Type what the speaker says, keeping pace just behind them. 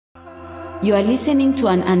You are listening to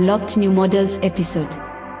an Unlocked New Models episode.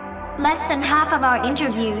 Less than half of our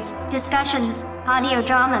interviews, discussions, audio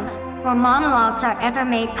dramas, or monologues are ever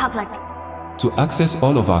made public. To access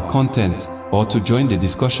all of our content, or to join the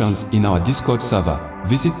discussions in our Discord server,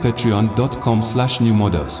 visit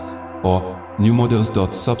patreon.com/newmodels or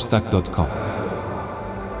newmodels.substack.com.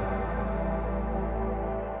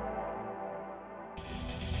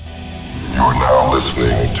 You're now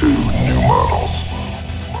listening to New Models.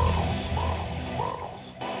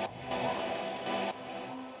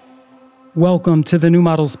 Welcome to the New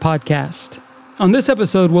Models podcast. On this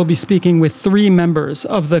episode, we'll be speaking with three members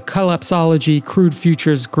of the Collapsology Crude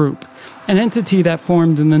Futures group, an entity that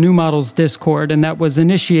formed in the New Models Discord and that was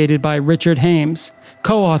initiated by Richard Hames,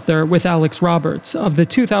 co-author with Alex Roberts of the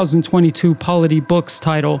 2022 Polity Books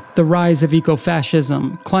title, The Rise of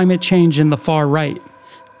Eco-Fascism, Climate Change in the Far Right.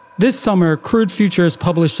 This summer, Crude Futures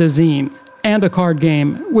published a zine and a card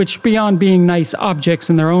game, which beyond being nice objects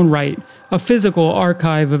in their own right, a physical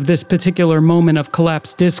archive of this particular moment of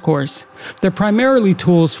collapsed discourse, they're primarily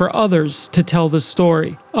tools for others to tell the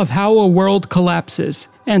story of how a world collapses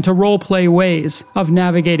and to role-play ways of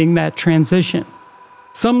navigating that transition.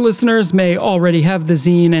 Some listeners may already have the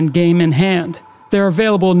zine and game in hand. They're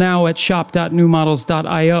available now at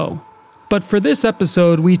shop.newmodels.io. But for this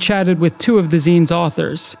episode, we chatted with two of the zine's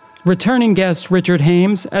authors, returning guest Richard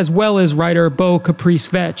Hames, as well as writer Beau-Caprice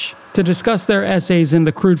Vetch, to discuss their essays in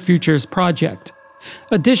the Crude Futures project.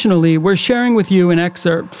 Additionally, we're sharing with you an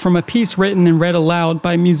excerpt from a piece written and read aloud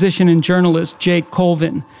by musician and journalist Jake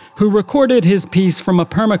Colvin, who recorded his piece from a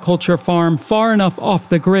permaculture farm far enough off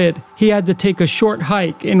the grid he had to take a short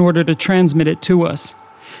hike in order to transmit it to us.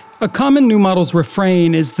 A common New Models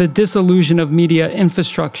refrain is the disillusion of media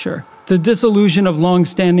infrastructure, the disillusion of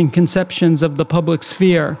long-standing conceptions of the public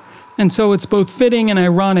sphere. And so it's both fitting and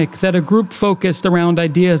ironic that a group focused around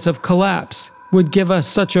ideas of collapse would give us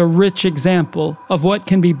such a rich example of what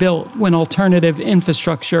can be built when alternative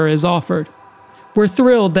infrastructure is offered. We're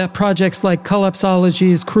thrilled that projects like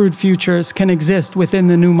Collapsology's Crude Futures can exist within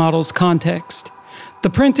the New Models context. The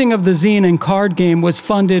printing of the zine and card game was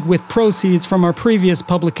funded with proceeds from our previous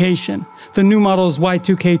publication, the New Models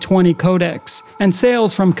Y2K20 Codex, and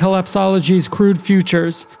sales from Collapsology's Crude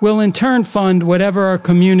Futures will in turn fund whatever our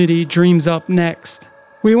community dreams up next.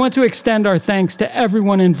 We want to extend our thanks to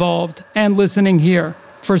everyone involved and listening here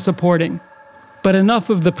for supporting. But enough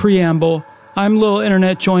of the preamble. I'm Lil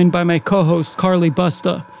Internet, joined by my co-host Carly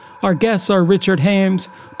Busta. Our guests are Richard Hames,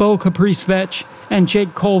 Beau-Caprice Vetch, and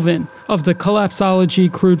Jake Colvin of the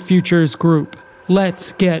Collapsology Crude Futures group.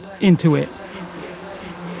 Let's get into it.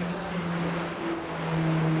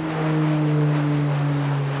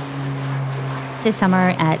 This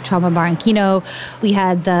summer at Trauma Bar and Kino, we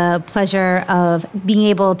had the pleasure of being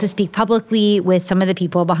able to speak publicly with some of the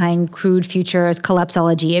people behind Crude Futures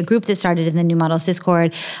Collapsology, a group that started in the New Models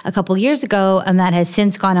Discord a couple years ago, and that has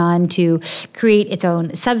since gone on to create its own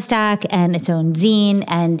Substack and its own zine,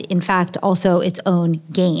 and in fact, also its own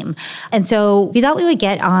game. And so we thought we would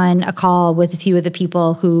get on a call with a few of the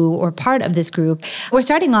people who were part of this group. We're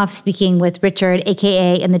starting off speaking with Richard,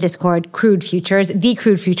 aka in the Discord, Crude Futures, the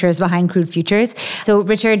Crude Futures behind Crude Futures. So,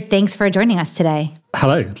 Richard, thanks for joining us today.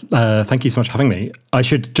 Hello. Thank you so much for having me. I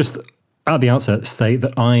should just, at the outset, state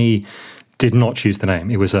that I did not choose the name.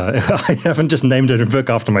 It was I haven't just named it a book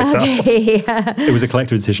after myself. Okay, yeah. It was a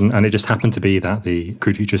collective decision, and it just happened to be that the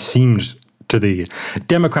Crude Futures seemed to the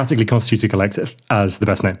democratically constituted collective as the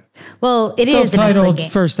best name. Well, it is the best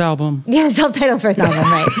Self-titled first album. Yeah, self-titled first album,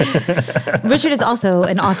 right. Richard is also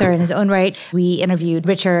an author in his own right. We interviewed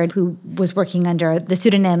Richard, who was working under the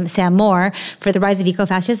pseudonym Sam Moore for The Rise of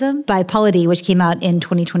Eco-Fascism by Polity, which came out in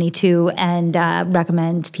 2022, and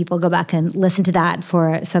recommend people go back and listen to that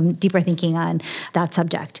for some deeper thinking on that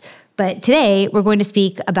subject. But today, we're going to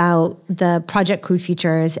speak about the Project Crude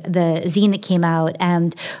Futures, the zine that came out,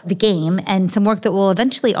 and the game, and some work that will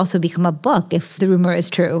eventually also become a book, if the rumor is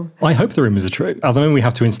true. I hope the rumors are true. At the moment, we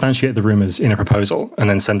have to instantiate the rumors in a proposal and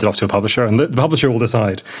then send it off to a publisher, and the publisher will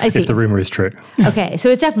decide if the rumor is true. Okay, so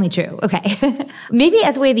it's definitely true. Okay. Maybe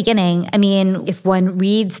as a way of beginning, I mean, if one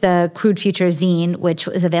reads the Crude Futures zine, which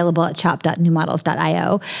is available at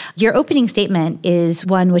shop.newmodels.io, your opening statement is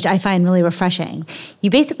one which I find really refreshing. You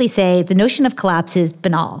basically say, the notion of collapse is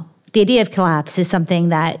banal. The idea of collapse is something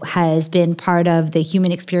that has been part of the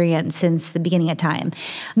human experience since the beginning of time.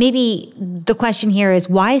 Maybe the question here is,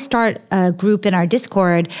 why start a group in our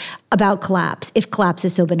Discord about collapse if collapse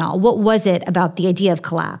is so banal? What was it about the idea of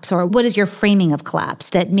collapse, or what is your framing of collapse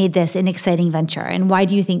that made this an exciting venture? And why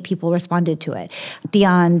do you think people responded to it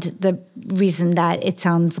beyond the reason that it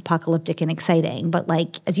sounds apocalyptic and exciting. But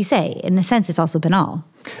like, as you say, in a sense, it's also banal.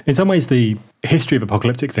 In some ways, the history of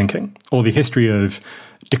apocalyptic thinking, or the history of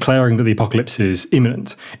declaring that the apocalypse is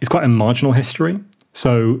imminent, is quite a marginal history.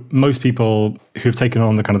 So most people who've taken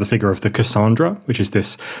on the kind of the figure of the Cassandra, which is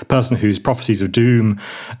this person whose prophecies of doom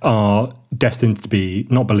are destined to be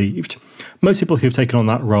not believed, most people who've taken on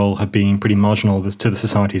that role have been pretty marginal to the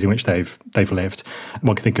societies in which they've lived.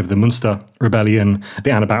 One can think of the Munster Rebellion,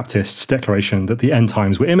 the Anabaptists' declaration that the end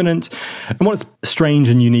times were imminent. And what's strange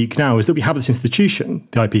and unique now is that we have this institution,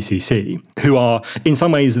 the IPCC, who are in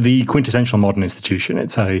some ways the quintessential modern institution.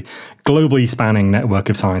 It's a globally spanning network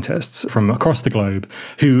of scientists from across the globe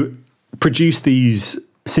who produce these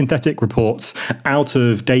synthetic reports out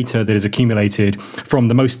of data that is accumulated from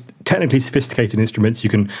the most technically sophisticated instruments you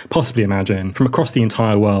can possibly imagine from across the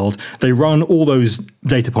entire world. They run all those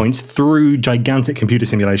data points through gigantic computer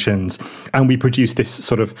simulations, and we produce this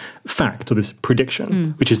sort of fact or this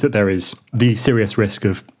prediction, which is that there is the serious risk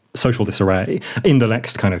of social disarray in the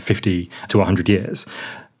next kind of 50 to 100 years.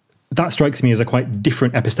 That strikes me as a quite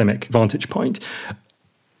different epistemic vantage point.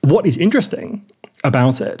 What is interesting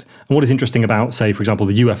about it, and what is interesting about, say, for example,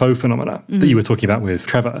 the UFO phenomena that you were talking about with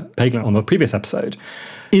Trevor Paglen on the previous episode,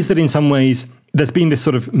 is that in some ways there's been this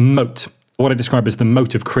sort of moat, what I describe as the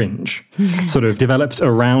moat of cringe, sort of developed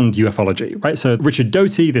around ufology, right? So Richard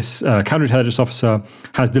Doty, this counterintelligence officer,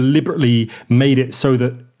 has deliberately made it so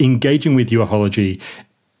that engaging with ufology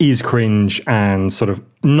is cringe and sort of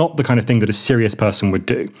not the kind of thing that a serious person would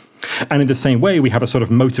do. And in the same way, we have a sort of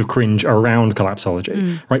moat of cringe around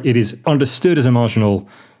collapsology, right? It is understood as a marginal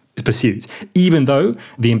pursuit, even though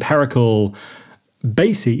the empirical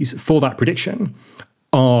bases for that prediction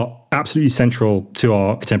are absolutely central to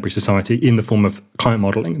our contemporary society in the form of climate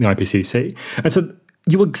modeling, the IPCC. And so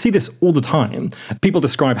you will see this all the time. People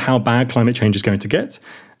describe how bad climate change is going to get,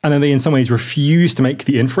 and then they in some ways refuse to make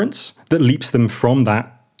the inference that leaps them from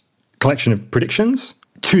that collection of predictions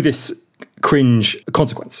to this cringe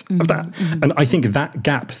consequence of that. And I think that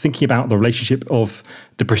gap, thinking about the relationship of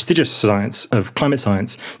the prestigious science of climate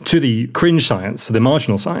science to the cringe science, the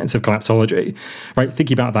marginal science of collapsology, right?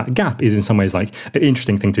 Thinking about that gap is in some ways like an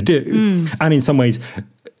interesting thing to do. And in some ways,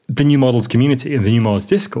 the New Models community and the New Models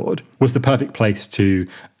Discord was the perfect place to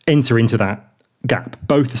enter into that gap,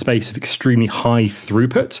 both the space of extremely high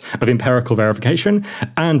throughput of empirical verification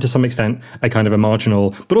and to some extent a kind of a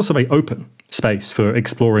marginal but also very open space for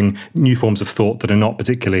exploring new forms of thought that are not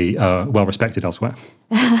particularly well respected elsewhere.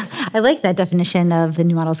 I like that definition of the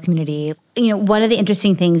New Models community. You know, one of the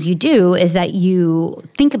interesting things you do is that you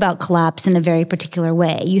think about collapse in a very particular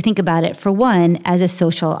way. You think about it, for one, as a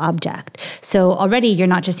social object. So already you're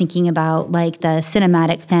not just thinking about like the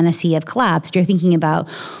cinematic fantasy of collapse, you're thinking about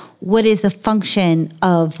what is the function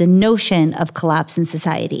of the notion of collapse in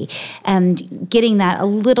society? And getting that a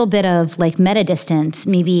little bit of like meta distance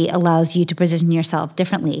maybe allows you to position yourself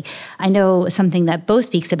differently. I know something that Beau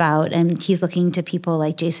speaks about, and he's looking to people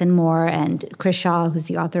like Jason Moore and Chris Shaw, who's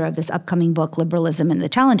the author of this upcoming book, Liberalism and the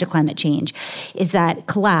Challenge of Climate Change, is that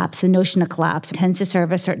collapse, the notion of collapse, tends to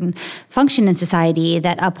serve a certain function in society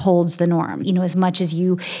that upholds the norm. You know, as much as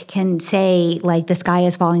you can say like the sky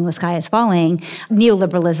is falling,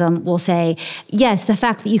 neoliberalism will say, yes, the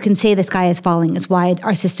fact that you can say the sky is falling is why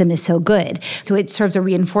our system is so good. So it serves a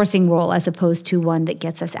reinforcing role as opposed to one that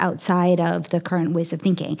gets us outside of the current ways of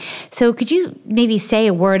thinking. So could you maybe say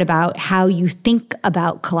a word about how you think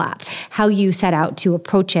about collapse, how you set out to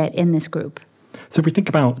approach it in this group? So if we think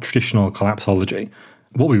about traditional collapsology,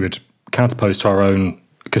 what we would counterpose to our own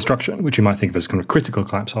construction, which we might think of as kind of critical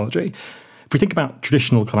collapsology, if we think about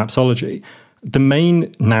traditional collapsology, the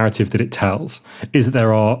main narrative that it tells is that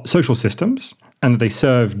there are social systems and that they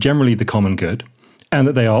serve generally the common good, and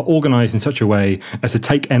that they are organized in such a way as to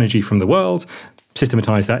take energy from the world,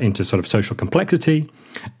 systematize that into sort of social complexity,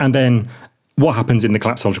 and then what happens in the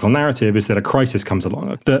collapsological narrative is that a crisis comes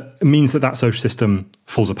along that means that that social system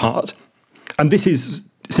falls apart. And this is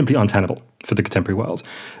simply untenable for the contemporary world.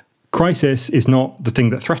 Crisis is not the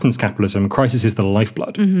thing that threatens capitalism. Crisis is the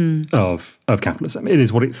lifeblood of capitalism. It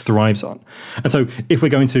is what it thrives on. And so if we're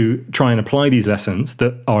going to try and apply these lessons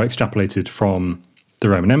that are extrapolated from the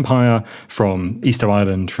Roman Empire, from Easter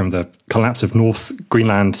Island, from the collapse of North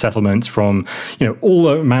Greenland settlements, from all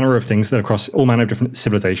the manner of things that across all manner of different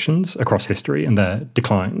civilizations across history and their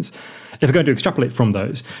declines. If we're going to extrapolate from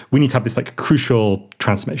those, we need to have this like crucial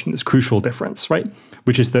transformation, this crucial difference, right?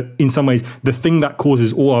 Which is that in some ways, the thing that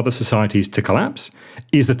causes all other societies to collapse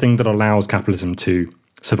is the thing that allows capitalism to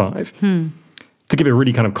survive. To give a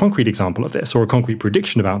really kind of concrete example of this, or a concrete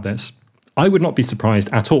prediction about this, I would not be surprised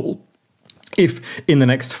at all if in the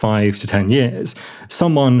next 5 to 10 years,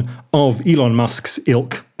 someone of Elon Musk's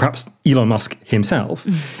ilk, perhaps Elon Musk himself,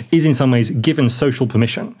 is in some ways given social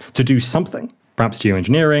permission to do something, perhaps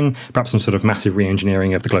geoengineering, perhaps some sort of massive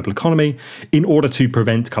re-engineering of the global economy, in order to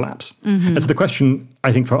prevent collapse. And so the question,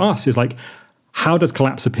 I think, for us is like, how does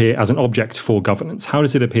collapse appear as an object for governance? How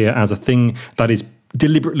does it appear as a thing that is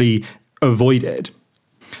deliberately avoided?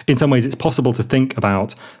 In some ways, it's possible to think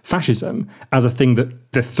about fascism as a thing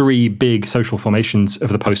that the three big social formations of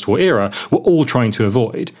the post-war era were all trying to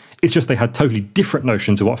avoid. It's just they had totally different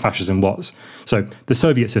notions of what fascism was. So the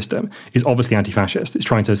Soviet system is obviously anti-fascist. It's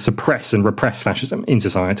trying to suppress and repress fascism in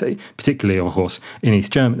society, particularly, of course, in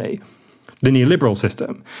East Germany. The neoliberal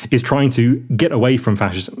system is trying to get away from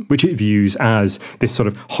fascism, which it views as this sort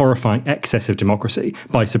of horrifying excess of democracy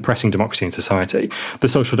by suppressing democracy in society. The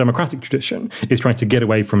social democratic tradition is trying to get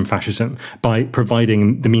away from fascism by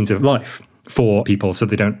providing the means of life for people so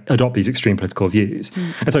they don't adopt these extreme political views.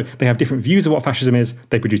 And so they have different views of what fascism is,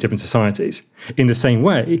 they produce different societies. In the same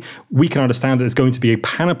way, we can understand that there's going to be a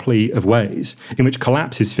panoply of ways in which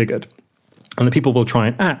collapse is figured. And the people will try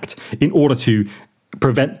and act in order to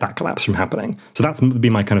prevent that collapse from happening. So that's be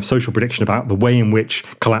my kind of social prediction about the way in which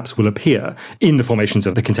collapse will appear in the formations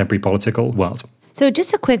of the contemporary political world. So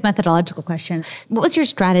just a quick methodological question. What was your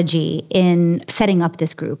strategy in setting up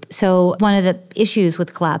this group? So one of the issues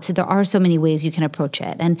with collapse is there are so many ways you can approach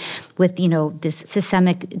it. And with, this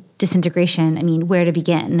systemic disintegration, where to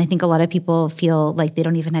begin? And I think a lot of people feel like they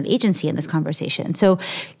don't even have agency in this conversation. So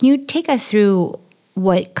can you take us through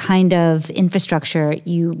what kind of infrastructure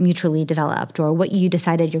you mutually developed or what you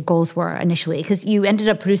decided your goals were initially? Because you ended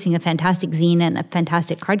up producing a fantastic zine and a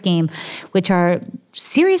fantastic card game, which are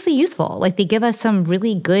seriously useful. Like they give us some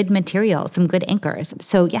really good material, some good anchors.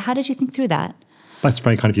 So yeah, how did you think through that? That's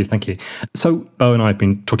very kind of you. Thank you. So Beau and I have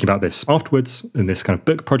been talking about this afterwards in this kind of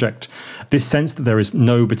book project. This sense that there is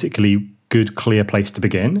no particularly good, clear place to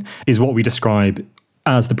begin is what we describe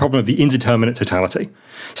as the problem of the indeterminate totality.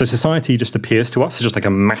 So society just appears to us as just like a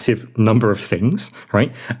massive number of things,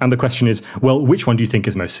 right? And the question is, well, which one do you think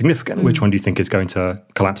is most significant? Which one do you think is going to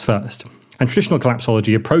collapse first? And traditional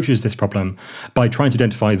collapsology approaches this problem by trying to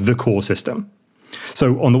identify the core system.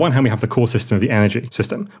 So on the one hand, we have the core system of the energy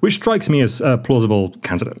system, which strikes me as a plausible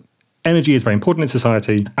candidate. Energy is very important in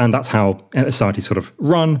society, and that's how societies sort of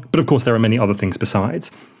run. But of course, there are many other things besides.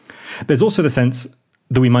 There's also the sense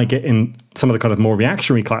that we might get in some of the kind of more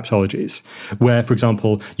reactionary collapsologies, where, for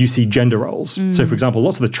example, you see gender roles. So, for example,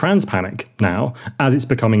 lots of the trans panic now, as it's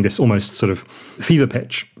becoming this almost sort of fever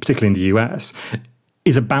pitch, particularly in the US,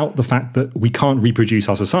 is about the fact that we can't reproduce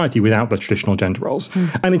our society without the traditional gender roles.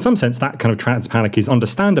 And in some sense, that kind of trans panic is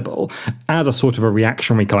understandable as a sort of a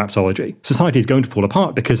reactionary collapsology. Society is going to fall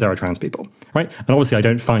apart because there are trans people, right? And obviously, I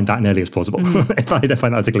don't find that nearly as plausible. I don't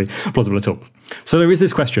find that particularly plausible at all. So there is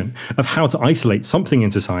this question of how to isolate something in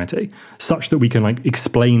society such that we can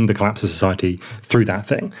explain the collapse of society through that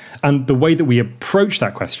thing. And the way that we approach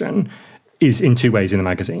that question is in two ways in the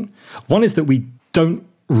magazine. One is that we don't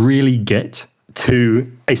really get to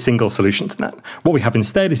a single solution to that. What we have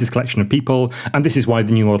instead is this collection of people, and this is why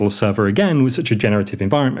the New Models server, again, was such a generative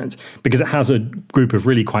environment, because it has a group of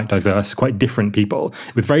really quite diverse, quite different people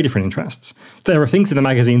with very different interests. There are things in the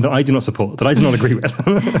magazine that I do not support, that I do not agree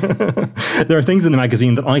with. There are things in the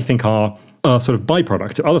magazine that I think are sort of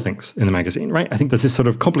byproducts of other things in the magazine, right? I think there's this sort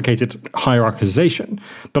of complicated hierarchization,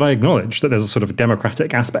 but I acknowledge that there's a sort of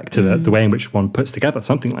democratic aspect to the way in which one puts together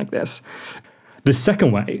something like this. The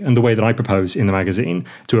second way, and the way that I propose in the magazine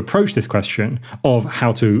to approach this question of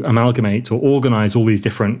how to amalgamate or organize all these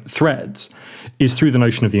different threads, is through the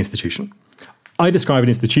notion of the institution. I describe an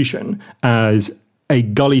institution as a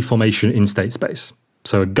gully formation in state space.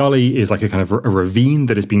 So a gully is like a kind of a ravine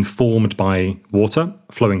that has been formed by water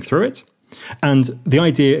flowing through it. And the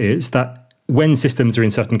idea is that when systems are in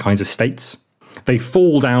certain kinds of states, they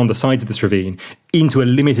fall down the sides of this ravine into a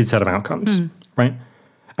limited set of outcomes, right?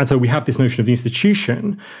 And so we have this notion of the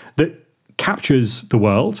institution that captures the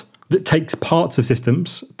world, that takes parts of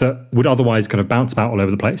systems that would otherwise kind of bounce about all over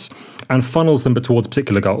the place and funnels them towards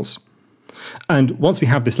particular goals. And once we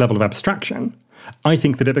have this level of abstraction, I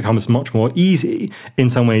think that it becomes much more easy in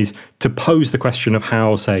some ways to pose the question of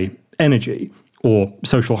how, say, energy or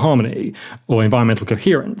social harmony or environmental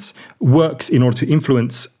coherence works in order to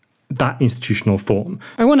influence that institutional form.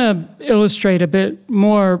 I want to illustrate a bit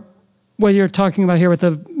more what you're talking about here with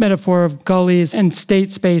the metaphor of gullies and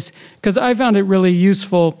state space, because I found it really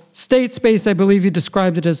useful. State space, I believe you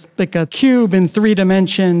described it as like a cube in 3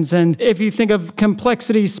 dimensions. And if you think of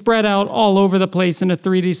complexity spread out all over the place in a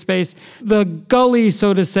 3D space, the gully,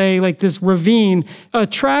 so to say, like this ravine,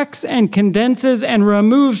 attracts and condenses and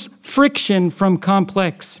removes friction from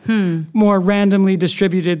complex, more randomly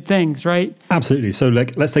distributed things, right? Absolutely. So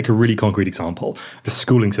let's take a really concrete example, the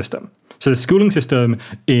schooling system. So the schooling system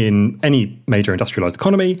in any major industrialized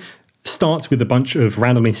economy starts with a bunch of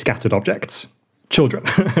randomly scattered objects. Children,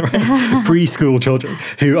 right? Preschool children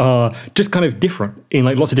who are just kind of different in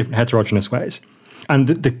like lots of different heterogeneous ways. And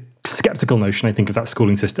the skeptical notion, I think, of that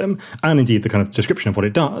schooling system, and indeed the kind of description of what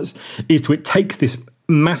it does, is it takes this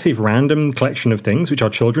massive random collection of things, which are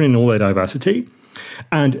children in all their diversity,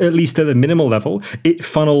 and at least at the minimal level, it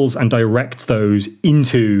funnels and directs those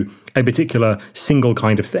into a particular single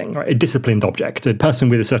kind of thing, right? A disciplined object, a person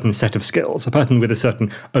with a certain set of skills, a person with a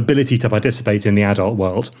certain ability to participate in the adult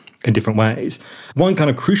world in different ways. One kind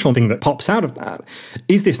of crucial thing that pops out of that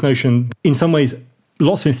is this notion, in some ways,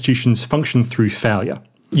 lots of institutions function through failure.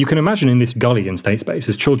 You can imagine in this gully in state space,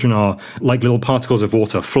 as children are like little particles of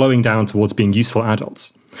water flowing down towards being useful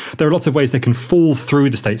adults. There are lots of ways they can fall through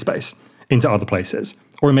the state space into other places.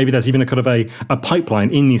 Or maybe there's even a kind of a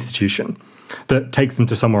pipeline in the institution that takes them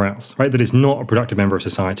to somewhere else, right? That is not a productive member of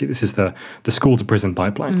society. This is the school to prison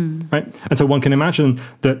pipeline, right? And so one can imagine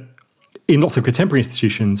that in lots of contemporary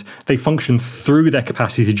institutions, they function through their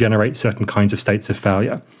capacity to generate certain kinds of states of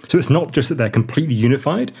failure. So it's not just that they're completely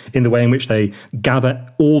unified in the way in which they gather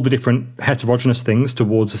all the different heterogeneous things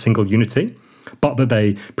towards a single unity, but that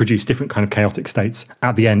they produce different kind of chaotic states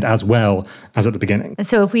at the end as well as at the beginning.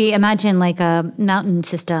 So if we imagine like a mountain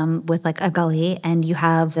system with like a gully and you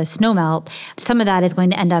have the snow melt, some of that is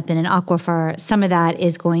going to end up in an aquifer, some of that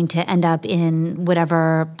is going to end up in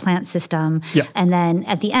whatever plant system. Yeah. And then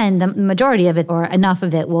at the end, the majority of it or enough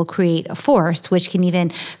of it will create a forest, which can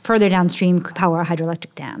even further downstream power a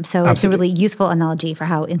hydroelectric dam. So Absolutely. It's a really useful analogy for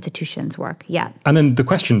how institutions work. Yeah. And then the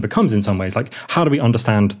question becomes in some ways, like, how do we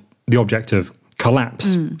understand the object of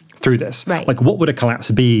collapse through this? Right. Like, what would a collapse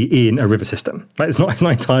be in a river system? Like, it's not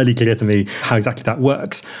entirely clear to me how exactly that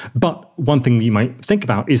works. But one thing you might think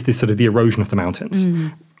about is this sort of the erosion of the mountains.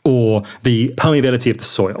 Or the permeability of the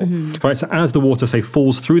soil, right? So as the water, say,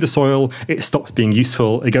 falls through the soil, it stops being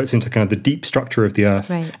useful. It goes into kind of the deep structure of the earth,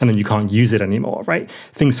 right. And then you can't use it anymore, right?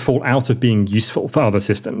 Things fall out of being useful for other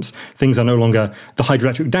systems. Things are no longer, the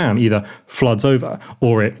hydroelectric dam either floods over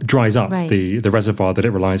or it dries up right. the reservoir that it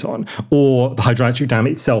relies on, or the hydroelectric dam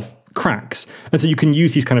itself cracks. And so you can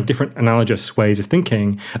use these kind of different analogous ways of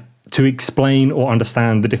thinking to explain or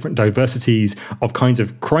understand the different diversities of kinds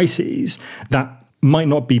of crises that might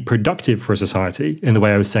not be productive for a society in the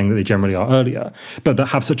way I was saying that they generally are earlier, but that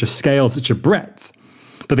have such a scale, such a breadth,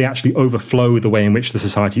 that they actually overflow the way in which the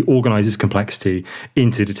society organizes complexity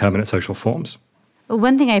into determinate social forms.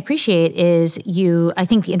 One thing I appreciate is I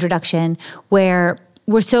think the introduction where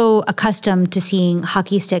we're so accustomed to seeing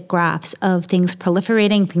hockey stick graphs of things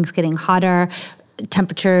proliferating, things getting hotter,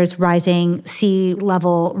 temperatures rising, sea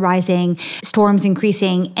level rising, storms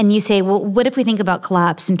increasing. And you say, well, what if we think about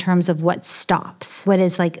collapse in terms of what stops? What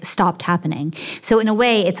is like stopped happening? So in a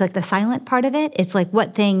way, it's like the silent part of it. It's like,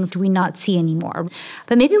 what things do we not see anymore?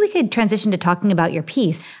 But maybe we could transition to talking about your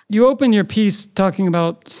piece. You open your piece talking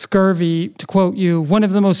about scurvy, to quote you, one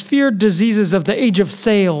of the most feared diseases of the age of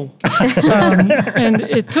sail. And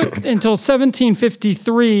it took until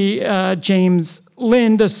 1753, James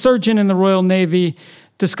Lind, a surgeon in the Royal Navy,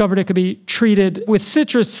 discovered it could be treated with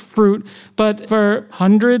citrus fruit, but for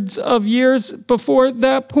hundreds of years before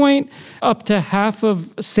that point, up to half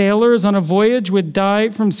of sailors on a voyage would die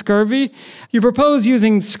from scurvy. You propose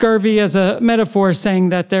using scurvy as a metaphor, saying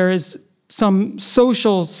that there is some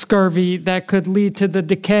social scurvy that could lead to the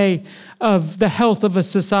decay of the health of a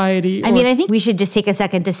society. I mean, I think we should just take a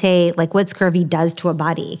second to say, like, what scurvy does to a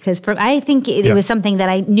body. Because I think it was something that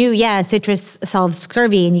I knew, citrus solves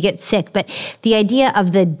scurvy and you get sick. But the idea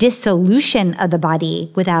of the dissolution of the body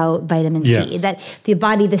without vitamin C, that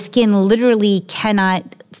the skin literally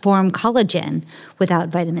cannot form collagen without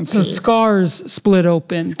vitamin C. So scars split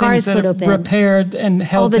open. Repaired and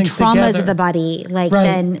held things together. All the traumas of the body,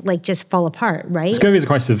 then just fall apart, right? Scurvy is a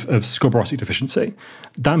crisis of scorborotic deficiency.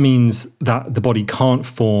 That means that the body can't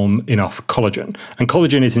form enough collagen. And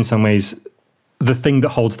collagen is in some ways the thing that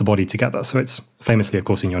holds the body together. So it's famously, of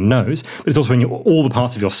course, in your nose, but it's also in all the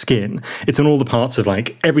parts of your skin. It's in all the parts of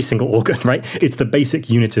like every single organ, right? It's the basic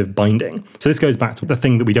unit of binding. So this goes back to the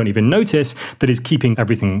thing that we don't even notice that is keeping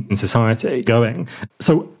everything in society going.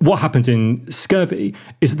 So what happens in scurvy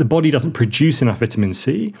is that the body doesn't produce enough vitamin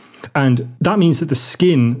C, and that means that the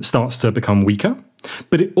skin starts to become weaker.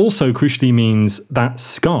 But it also crucially means that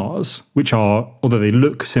scars, which are, although they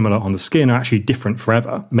look similar on the skin, are actually different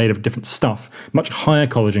forever, made of different stuff, much higher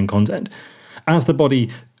collagen content. As the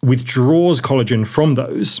body withdraws collagen from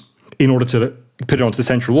those in order to put it onto the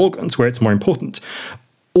central organs where it's more important,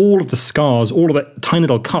 all of the scars, all of the tiny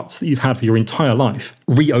little cuts that you've had for your entire life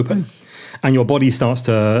reopen. And your body starts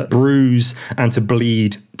to bruise and to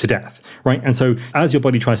bleed to death, right? And so as your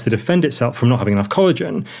body tries to defend itself from not having enough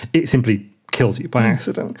collagen, it simply kills you by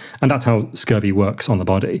accident. And that's how scurvy works on the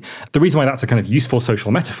body. The reason why that's a kind of useful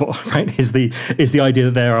social metaphor, right, is the idea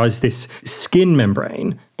that there is this skin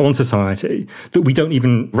membrane on society that we don't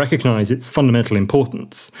even recognize its fundamental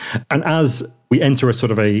importance. And as we enter a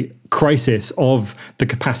sort of a crisis of the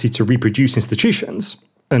capacity to reproduce institutions,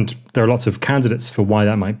 and there are lots of candidates for why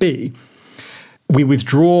that might be, we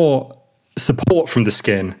withdraw support from the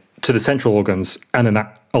skin to the central organs, and then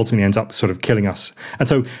that ultimately ends up sort of killing us. And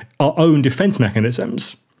so our own defense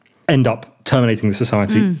mechanisms end up terminating the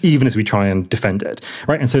society, even as we try and defend it,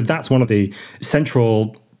 right? And so that's one of the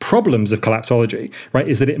central problems of collapsology, right,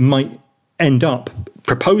 is that it might end up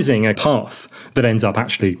proposing a path that ends up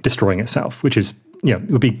actually destroying itself, which is,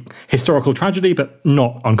 it would be historical tragedy, but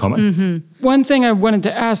not uncommon. One thing I wanted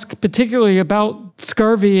to ask particularly about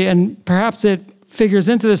scurvy, and perhaps it figures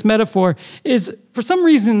into this metaphor, is for some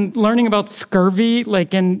reason learning about scurvy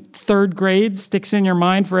like in third grade sticks in your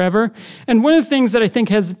mind forever. And one of the things that I think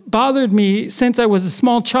has bothered me since I was a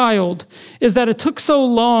small child is that it took so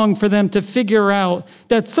long for them to figure out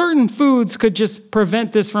that certain foods could just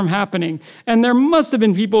prevent this from happening. And there must have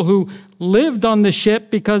been people who lived on the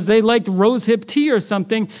ship because they liked rosehip tea or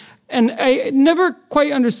something. And I never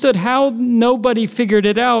quite understood how nobody figured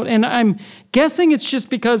it out. And I'm guessing it's just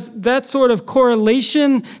because that sort of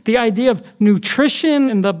correlation, the idea of nutrition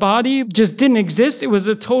in the body just didn't exist. It was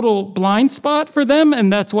a total blind spot for them.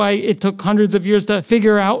 And that's why it took hundreds of years to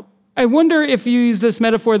figure out. I wonder if you use this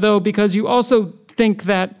metaphor, though, because you also think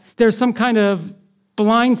that there's some kind of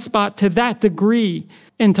blind spot to that degree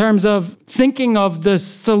in terms of thinking of the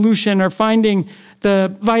solution or finding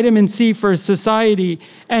the vitamin C for society.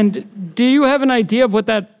 And do you have an idea of what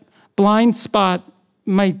that blind spot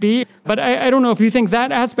might be? But I don't know if you think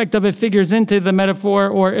that aspect of it figures into the metaphor,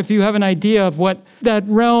 or if you have an idea of what that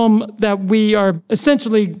realm that we are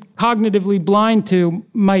essentially cognitively blind to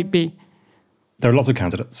might be. There are lots of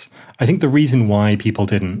candidates. I think the reason why people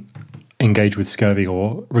didn't engage with scurvy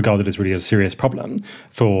or regarded as really a serious problem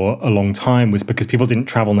for a long time was because people didn't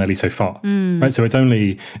travel nearly so far, right? So it's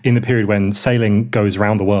only in the period when sailing goes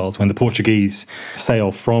around the world, when the Portuguese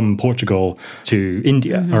sail from Portugal to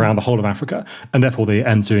India, around the whole of Africa, and therefore they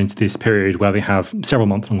enter into this period where they have several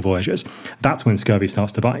month-long voyages. That's when scurvy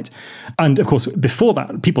starts to bite. And of course, before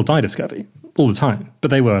that, people died of scurvy all the time,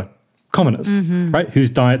 but they were commoners, right?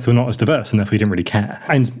 Whose diets were not as diverse, and therefore we didn't really care.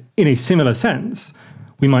 And in a similar sense,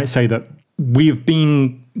 we might say that we've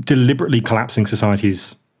been deliberately collapsing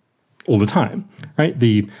societies all the time, right?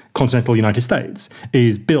 The continental United States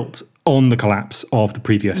is built on the collapse of the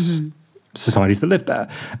previous societies that lived there.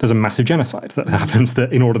 There's a massive genocide that happens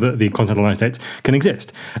that in order that the continental United States can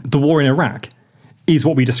exist. The war in Iraq is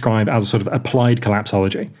what we describe as a sort of applied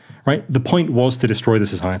collapsology, right? The point was to destroy the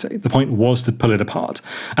society. The point was to pull it apart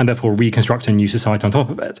and therefore reconstruct a new society on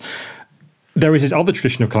top of it. There is this other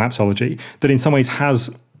tradition of collapsology that in some ways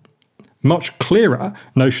has much clearer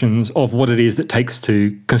notions of what it is that takes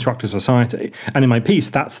to construct a society. And in my piece,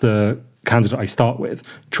 that's the candidate I start with,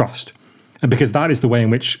 trust. And because that is the way in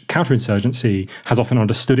which counterinsurgency has often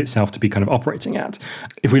understood itself to be kind of operating at.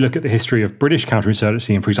 If we look at the history of British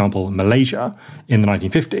counterinsurgency in, for example, Malaysia in the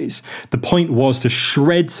 1950s, the point was to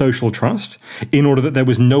shred social trust in order that there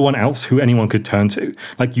was no one else who anyone could turn to.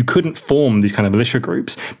 Like, you couldn't form these kind of militia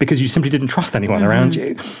groups because you simply didn't trust anyone around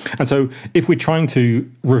you. And so if we're trying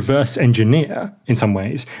to reverse engineer, in some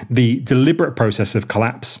ways, the deliberate process of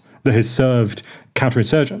collapse that has served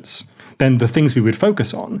counterinsurgents, then the things we would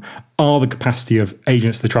focus on are the capacity of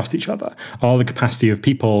agents to trust each other, are the capacity of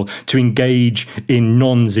people to engage in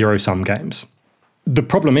non-zero-sum games. The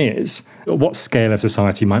problem is, what scale of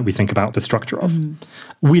society might we think about the structure of?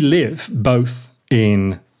 We live both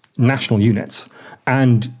in national units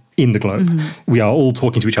and in the globe. We are all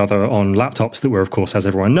talking to each other on laptops that were, of course, as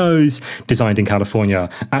everyone knows, designed in California,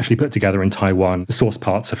 actually put together in Taiwan. The source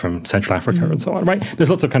parts are from Central Africa and so on, right? There's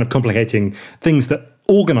lots of kind of complicating things that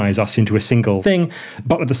organize us into a single thing,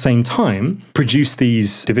 but at the same time produce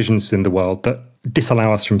these divisions within the world that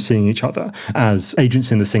disallow us from seeing each other as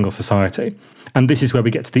agents in the single society. And this is where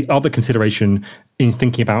we get to the other consideration in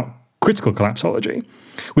thinking about critical collapsology,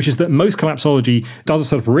 which is that most collapsology does a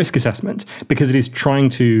sort of risk assessment because it is trying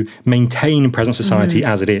to maintain present society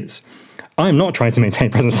as it is. I'm not trying to maintain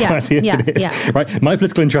present society as it is, right? My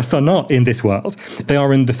political interests are not in this world. They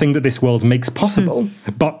are in the thing that this world makes possible,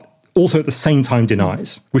 but also at the same time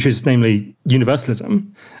denies, which is namely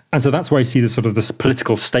universalism. And so that's where I see this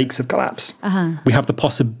political stakes of collapse. We have the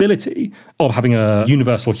possibility of having a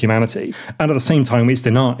universal humanity, and at the same time it's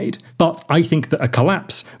denied. But I think that a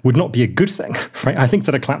collapse would not be a good thing, right? I think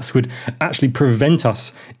that a collapse would actually prevent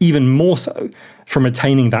us even more so from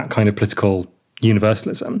attaining that kind of political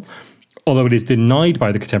universalism. Although it is denied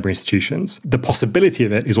by the contemporary institutions, the possibility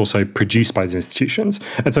of it is also produced by these institutions.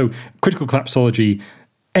 And so critical collapsology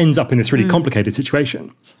ends up in this really complicated situation.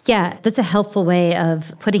 Yeah, that's a helpful way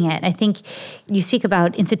of putting it. I think you speak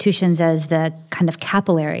about institutions as the kind of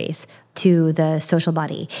capillaries to the social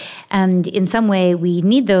body. And in some way, we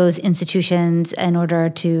need those institutions in order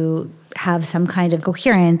to have some kind of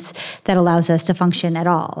coherence that allows us to function at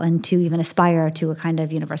all and to even aspire to a kind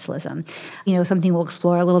of universalism. You know, something we'll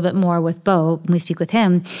explore a little bit more with Beau when we speak with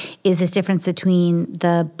him is this difference between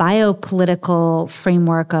the biopolitical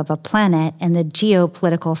framework of a planet and the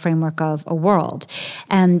geopolitical framework of a world,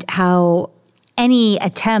 and how any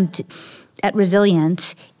attempt at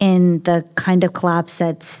resilience in the kind of collapse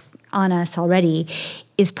that's on us already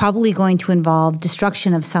is probably going to involve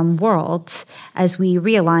destruction of some worlds as we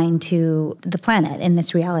realign to the planet and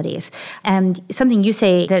its realities. And something you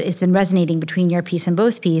say that has been resonating between your piece and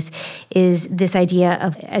Beau's piece is this idea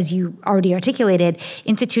of, as you already articulated,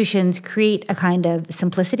 institutions create a kind of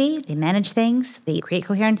simplicity. They manage things, they create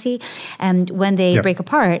coherency, and when they break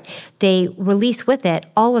apart, they release with it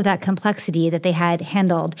all of that complexity that they had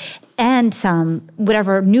handled and some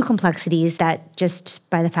whatever new complexities that just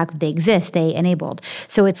by the fact that they exist, they enabled.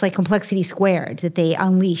 So it's like complexity squared that they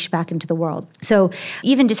unleash back into the world. So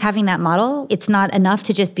even just having that model, it's not enough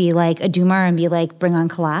to just be like a doomer and be like, bring on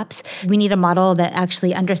collapse. We need a model that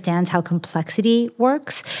actually understands how complexity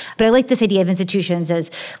works. But I like this idea of institutions as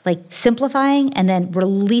like simplifying and then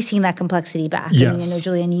releasing that complexity back. Yes. And,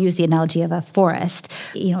 Julian, you used the analogy of a forest.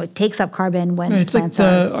 It takes up carbon when it's plants like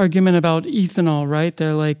the argument about ethanol, right?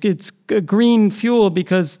 They're like, it's a green fuel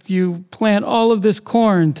because you plant all of this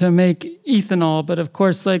corn to make ethanol, but of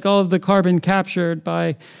course, like all of the carbon captured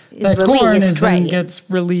by that corn is then gets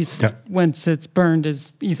released once it's burned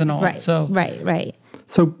as ethanol. Right. So right.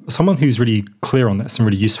 So someone who's really clear on this and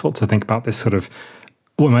really useful to think about this sort of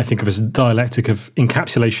what we might think of as a dialectic of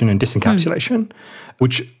encapsulation and disencapsulation,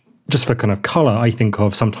 which just for kind of color, I think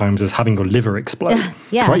of sometimes as having your liver explode.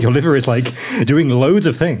 Right? Your liver is like doing loads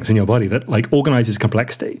of things in your body that like organizes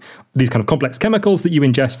complexity. These kind of complex chemicals that you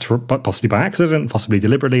ingest, possibly by accident, possibly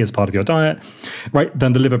deliberately as part of your diet, right?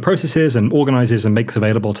 Then the liver processes and organizes and makes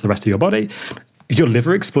available to the rest of your body. Your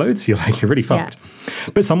liver explodes, you're really fucked.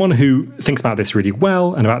 But someone who thinks about this really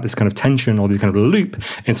well and about this kind of tension or this kind of loop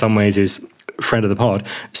in some ways is friend of the pod,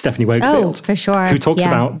 Stephanie Wakefield. Oh, for sure. Who talks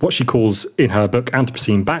about what she calls in her book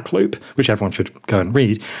Anthropocene Back Loop, which everyone should go and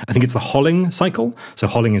read. I think it's the Holling cycle. So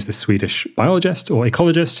Holling is this Swedish biologist or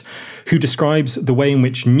ecologist who describes the way in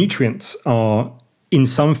which nutrients are in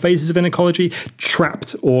some phases of an ecology,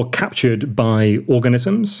 trapped or captured by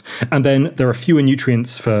organisms. And then there are fewer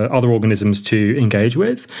nutrients for other organisms to engage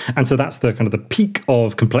with. And so that's the kind of the peak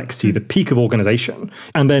of complexity, the peak of organization.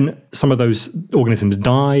 And then some of those organisms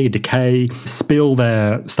die, decay, spill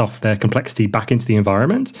their stuff, their complexity back into the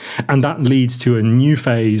environment. And that leads to a new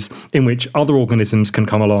phase in which other organisms can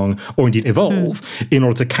come along or indeed evolve in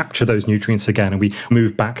order to capture those nutrients again. And we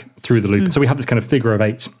move back through the loop. So we have this kind of figure of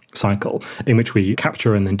 8 cycle in which we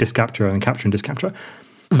capture and then discapture and capture and discapture.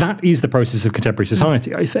 That is the process of contemporary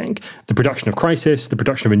society, I think. The production of crisis, the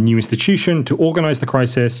production of a new institution to organize the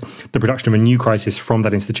crisis, the production of a new crisis from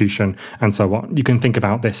that institution, and so on. You can think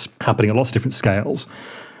about this happening at lots of different scales.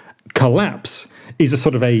 Collapse is a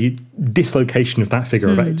sort of a dislocation of that figure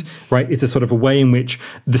of 8, right? It's a sort of a way in which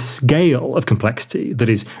the scale of complexity that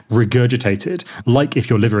is regurgitated, like if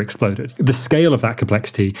your liver exploded, the scale of that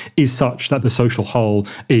complexity is such that the social whole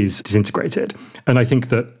is disintegrated. And I think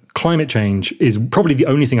that climate change is probably the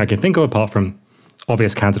only thing I can think of apart from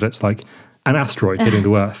obvious candidates like an asteroid hitting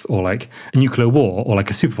the Earth or like a nuclear war or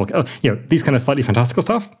like a supervolcano. These kind of slightly fantastical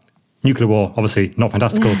stuff. Nuclear war, obviously not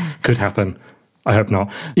fantastical, could happen. I hope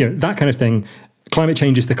not. That kind of thing. Climate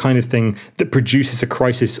change is the kind of thing that produces a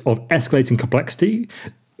crisis of escalating complexity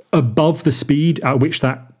above the speed at which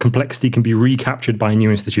that complexity can be recaptured by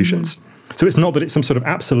new institutions. So it's not that it's some sort of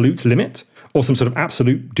absolute limit or some sort of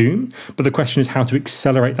absolute doom, but the question is how to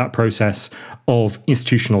accelerate that process of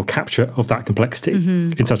institutional capture of that complexity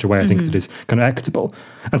in such a way, I think, that is kind of equitable.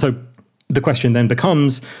 And so the question then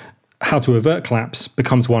becomes how to avert collapse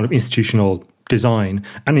becomes one of institutional design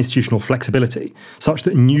and institutional flexibility, such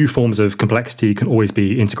that new forms of complexity can always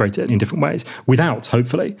be integrated in different ways without,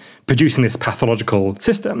 hopefully, producing this pathological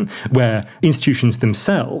system where institutions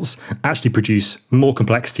themselves actually produce more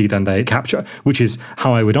complexity than they capture, which is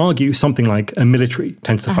how I would argue something like a military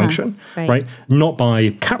tends to function, right? Not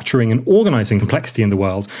by capturing and organizing complexity in the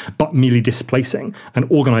world, but merely displacing and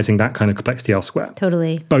organizing that kind of complexity elsewhere.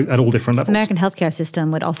 Totally. Both at all different levels. The American healthcare system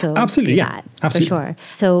would also Absolutely, do yeah. that, Absolutely. for sure.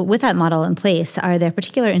 So with that model in place, are there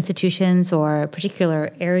particular institutions or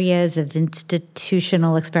particular areas of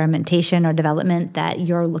institutional experimentation or development that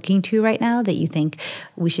you're looking to right now that you think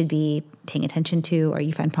we should be paying attention to or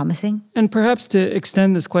you find promising? And perhaps to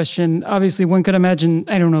extend this question, obviously one could imagine,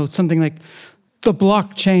 something like the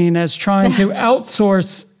blockchain as trying to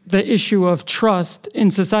outsource the issue of trust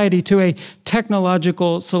in society to a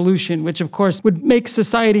technological solution, which of course would make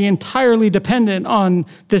society entirely dependent on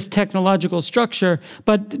this technological structure.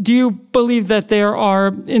 But do you believe that there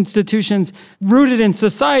are institutions rooted in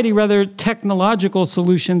society, rather technological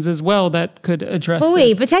solutions as well that could address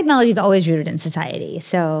this? But technology is always rooted in society,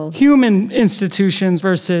 so... Human institutions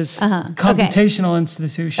versus computational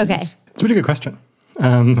institutions. Okay. It's a really good question. I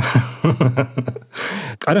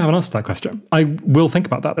don't have an answer to that question. I will think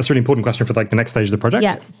about that. That's a really important question for the next stage of the project.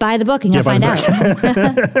 Yeah, buy the book and you'll find out.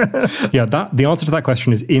 The answer to that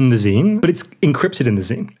question is in the zine, but it's encrypted in the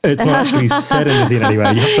zine. It's not actually said in the zine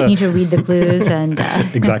anyway. You need to read the clues and...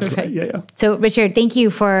 Exactly. Right. Yeah. So, Richard, thank you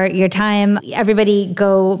for your time. Everybody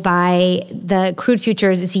go buy the Crude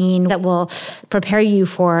Futures zine that will prepare you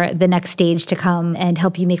for the next stage to come and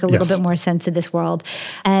help you make a little bit more sense of this world.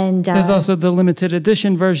 And there's also the limited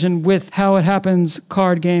edition version with How It Happens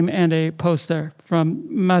card game and a poster from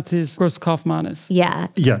Mathis Gross-Kaufmannis. Yeah.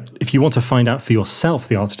 If you want to find out for yourself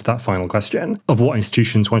the answer to that final question of what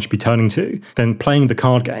institutions one should be turning to, then playing the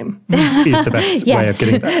card game is the best way of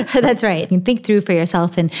getting there. That's right. You can think through for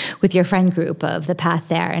yourself and with your friend group of the path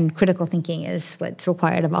there, and critical thinking is what's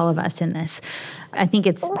required of all of us in this. I think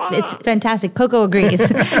it's fantastic. Coco agrees.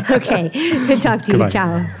 Okay. Good talk to you. Goodbye.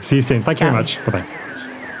 Ciao. See you soon. Thank you very much. Bye-bye.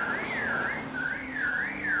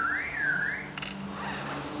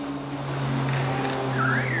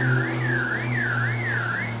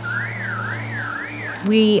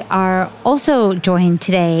 We are also joined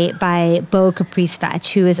today by Beau-Caprice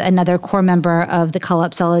Vetch, who is another core member of the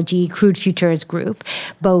Collapsology Crude Futures group.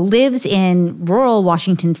 Beau lives in rural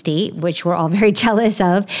Washington state, which we're all very jealous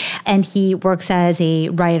of, and he works as a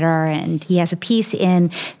writer, and he has a piece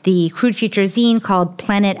in the Crude Futures zine called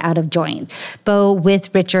Planet Out of Joint. Beau,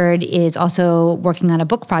 with Richard, is also working on a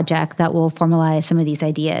book project that will formalize some of these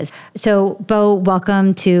ideas. So, Beau,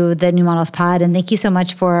 welcome to the New Models Pod, and thank you so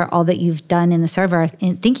much for all that you've done in the server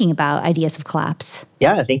in thinking about ideas of collapse.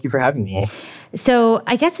 Yeah, thank you for having me. So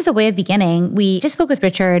I guess as a way of beginning, we just spoke with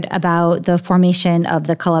Richard about the formation of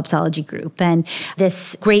the Collapsology group and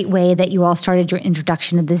this great way that you all started your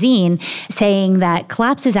introduction of the zine, saying that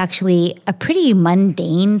collapse is actually a pretty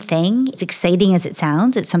mundane thing. It's exciting as it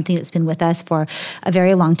sounds. It's something that's been with us for a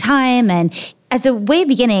very long time. And as a way of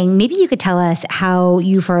beginning, maybe you could tell us how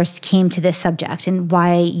you first came to this subject and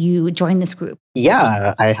why you joined this group.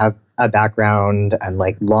 Yeah, I have a background and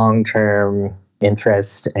long-term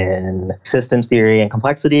interest in systems theory and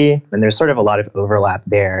complexity. And there's sort of a lot of overlap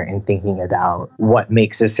there in thinking about what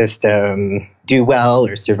makes a system do well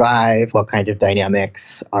or survive, what kind of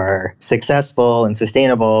dynamics are successful and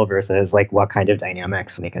sustainable versus what kind of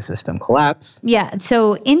dynamics make a system collapse. Yeah.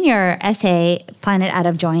 So in your essay, Planet Out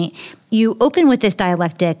of Joint, you open with this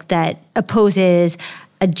dialectic that opposes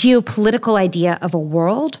a geopolitical idea of a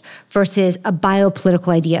world versus a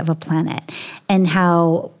biopolitical idea of a planet, and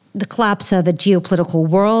how the collapse of a geopolitical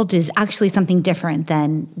world is actually something different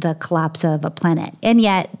than the collapse of a planet. And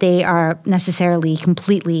yet they are necessarily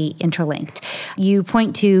completely interlinked. You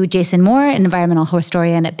point to Jason Moore, an environmental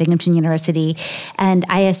historian at Binghamton University, and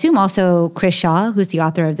I assume also Chris Shaw, who's the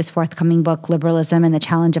author of this forthcoming book, Liberalism and the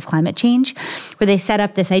Challenge of Climate Change, where they set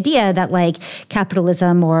up this idea that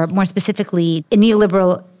capitalism, or more specifically, a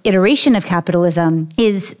neoliberal iteration of capitalism,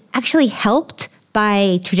 is actually helped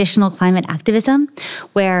by traditional climate activism,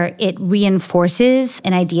 where it reinforces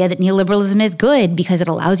an idea that neoliberalism is good because it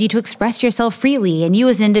allows you to express yourself freely and you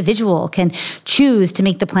as an individual can choose to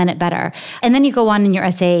make the planet better. And then you go on in your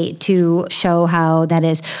essay to show how that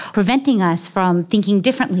is preventing us from thinking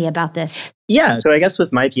differently about this. Yeah, so I guess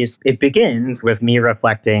with my piece, it begins with me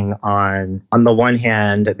reflecting on the one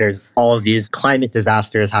hand, there's all of these climate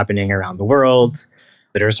disasters happening around the world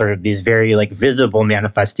that are sort of these very visible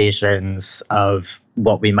manifestations of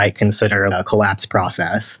what we might consider a collapse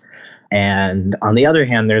process. And on the other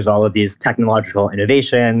hand, there's all of these technological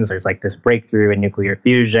innovations. There's this breakthrough in nuclear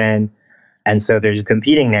fusion. And so there's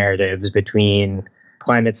competing narratives between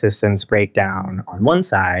climate systems breakdown on one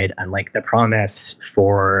side and the promise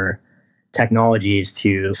for technologies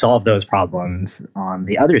to solve those problems on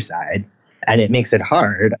the other side. And it makes it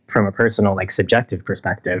hard from a personal, subjective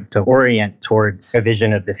perspective to orient towards a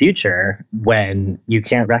vision of the future when you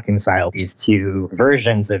can't reconcile these two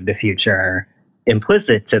versions of the future.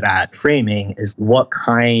 Implicit to that framing is what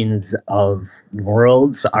kinds of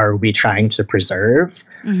worlds are we trying to preserve?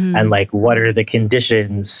 Mm-hmm. And what are the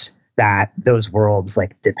conditions that those worlds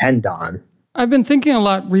depend on? I've been thinking a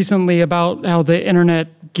lot recently about how the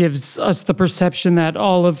internet gives us the perception that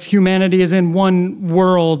all of humanity is in one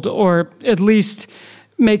world, or at least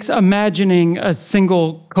makes imagining a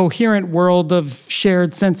single coherent world of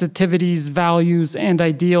shared sensitivities, values, and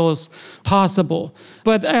ideals possible.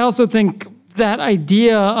 But I also think that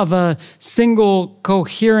idea of a single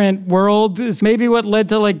coherent world is maybe what led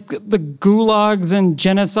to the gulags and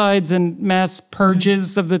genocides and mass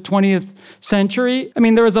purges of the 20th century. I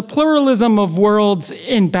mean, there was a pluralism of worlds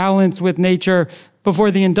in balance with nature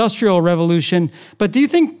before the Industrial Revolution. But do you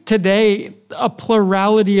think today a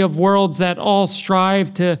plurality of worlds that all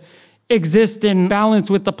strive to exist in balance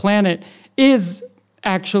with the planet is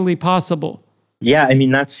actually possible? Yeah, I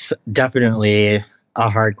mean, that's definitely a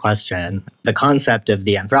hard question. The concept of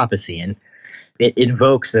the Anthropocene, it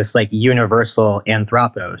invokes this universal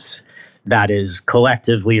anthropos that is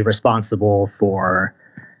collectively responsible for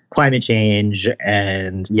climate change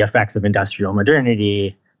and the effects of industrial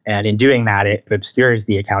modernity. And in doing that, it obscures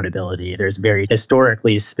the accountability. There's very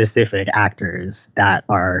historically specific actors that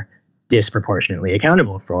are disproportionately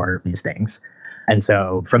accountable for these things. And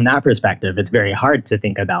so from that perspective, it's very hard to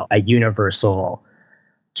think about a universal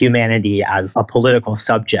humanity as a political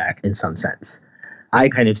subject in some sense. I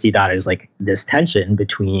kind of see that as this tension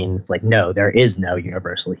between no, there is no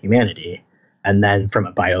universal humanity. And then from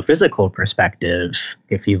a biophysical perspective,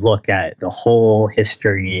 if you look at the whole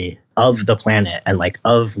history of the planet and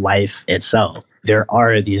of life itself, there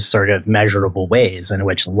are these sort of measurable ways in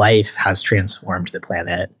which life has transformed the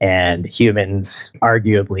planet, and humans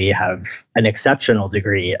arguably have an exceptional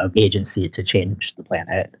degree of agency to change the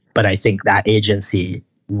planet. But I think that agency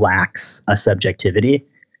lacks a subjectivity.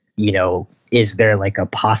 Is there a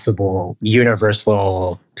possible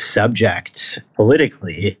universal subject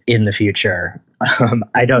politically in the future?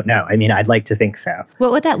 I don't know. I mean, I'd like to think so.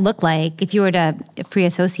 What would that look like if you were to free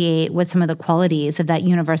associate what some of the qualities of that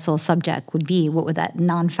universal subject would be? What would that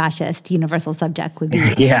non-fascist universal subject would be?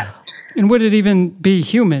 Yeah. And would it even be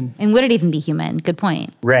human? Good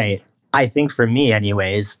point. Right. I think for me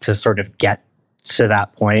anyways, to sort of get to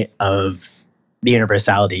that point of the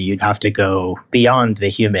universality, you'd have to go beyond the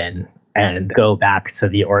human and go back to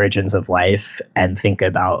the origins of life and think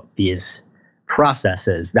about these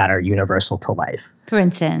processes that are universal to life. For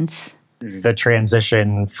instance, the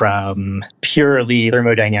transition from purely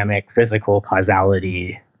thermodynamic physical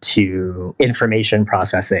causality to information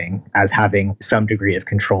processing as having some degree of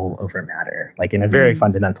control over matter, in a very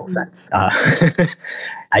fundamental sense.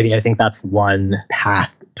 I mean, I think that's one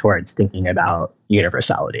path towards thinking about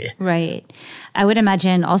universality. Right. I would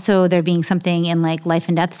imagine also there being something in life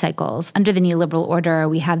and death cycles. Under the neoliberal order,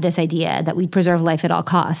 we have this idea that we preserve life at all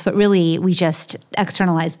costs, but really we just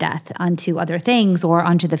externalize death onto other things or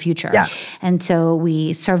onto the future. Yeah. And so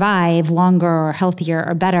we survive longer or healthier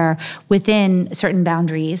or better within certain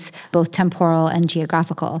boundaries, both temporal and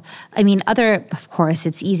geographical. I mean, of course,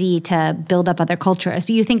 it's easy to build up other cultures,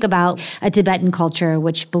 but you think about a Tibetan culture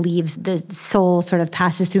which believes the soul sort of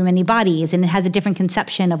passes through many bodies and it has a different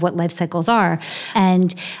conception of what life cycles are.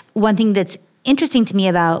 And one thing that's interesting to me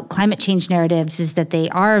about climate change narratives is that they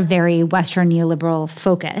are very Western neoliberal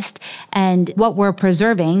focused. And what we're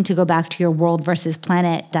preserving, to go back to your world versus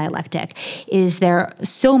planet dialectic, is they're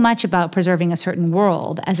so much about preserving a certain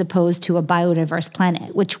world as opposed to a biodiverse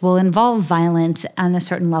planet, which will involve violence on a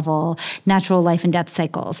certain level, natural life and death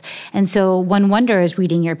cycles. And so one wonders,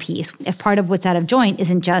 reading your piece, if part of what's out of joint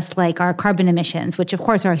isn't just our carbon emissions, which of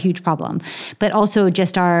course are a huge problem, but also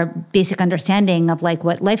just our basic understanding of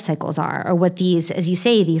what life cycles are or what what these, as you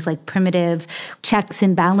say, these like primitive checks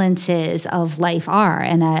and balances of life are,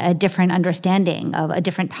 and a different understanding of a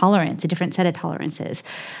different tolerance, a different set of tolerances.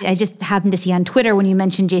 I just happened to see on Twitter when you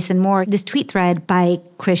mentioned Jason Moore, this tweet thread by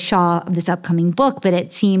Chris Shaw of this upcoming book, but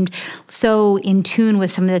it seemed so in tune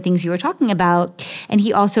with some of the things you were talking about. And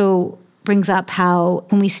he also brings up how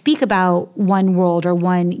when we speak about one world or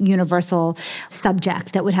one universal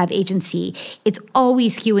subject that would have agency, it's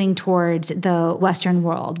always skewing towards the Western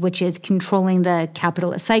world, which is controlling the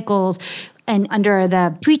capitalist cycles, and under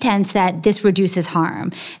the pretense that this reduces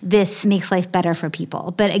harm, this makes life better for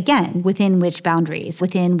people. But again, within which boundaries,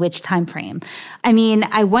 within which time frame? I mean,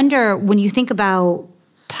 I wonder, when you think about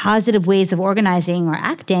positive ways of organizing or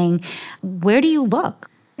acting, where do you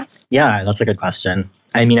look? Yeah, that's a good question.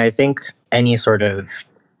 I mean, I think any sort of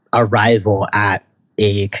arrival at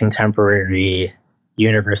a contemporary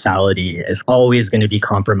universality is always going to be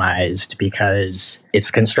compromised because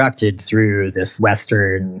it's constructed through this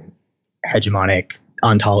Western hegemonic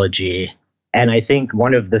ontology. And I think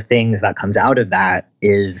one of the things that comes out of that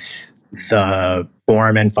is the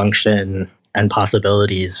form and function and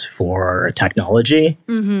possibilities for technology.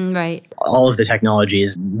 Right. All of the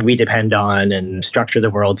technologies we depend on and structure the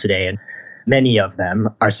world today, and many of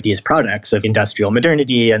them are these products of industrial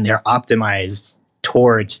modernity, and they're optimized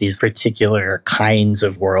towards these particular kinds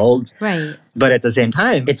of worlds. Right. But at the same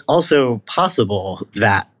time, it's also possible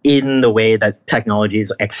that in the way that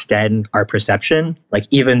technologies extend our perception, like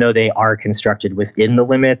even though they are constructed within the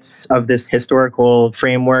limits of this historical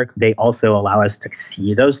framework, they also allow us to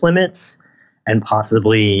see those limits and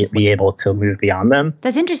possibly be able to move beyond them.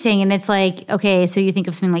 That's interesting. And it's like, okay, so you think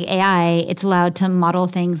of something like AI, it's allowed to model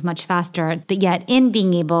things much faster, but yet in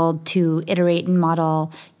being able to iterate and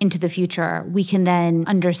model into the future, we can then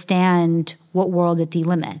understand what world it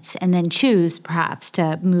delimits and then choose perhaps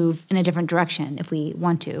to move in a different direction if we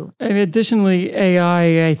want to. Additionally,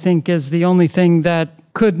 AI, I think, is the only thing that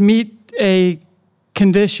could meet a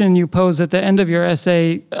condition you pose at the end of your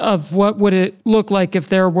essay of what would it look like if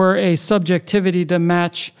there were a subjectivity to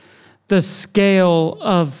match the scale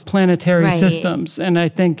of planetary systems. And I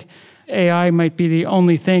think AI might be the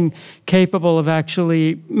only thing capable of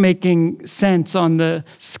actually making sense on the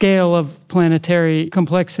scale of planetary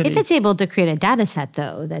complexity. If it's able to create a data set,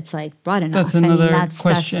 though, that's like broad enough. That's another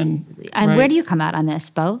question. And where do you come out on this,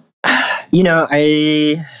 Beau? You know,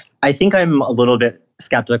 I think I'm a little bit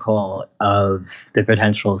skeptical of the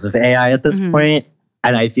potentials of AI at this point.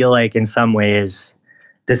 And I feel like in some ways,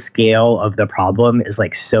 the scale of the problem is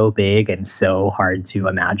like so big and so hard to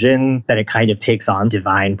imagine that it kind of takes on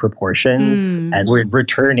divine proportions. And we're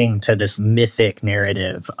returning to this mythic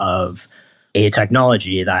narrative of a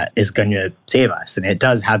technology that is going to save us. And it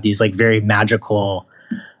does have these like very magical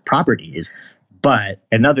properties. But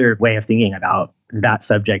another way of thinking about that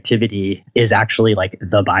subjectivity is actually like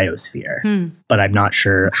the biosphere. But I'm not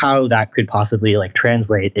sure how that could possibly like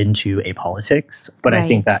translate into a politics. But I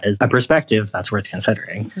think that is a perspective that's worth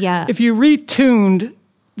considering. Yeah. If you retuned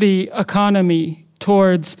the economy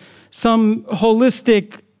towards some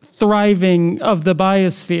holistic thriving of the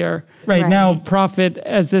biosphere, right now profit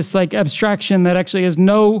as this like abstraction that actually has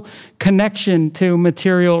no connection to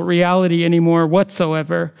material reality anymore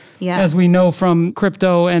whatsoever. As we know from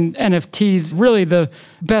crypto and NFTs, really the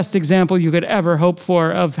best example you could ever hope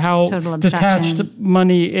for of how detached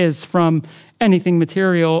money is from anything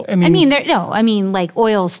material. I mean, like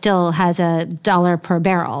oil still has $1 per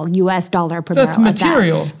barrel, US dollar per barrel. That's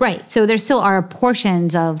material. Right. So there still are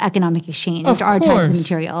portions of economic exchange which are tied to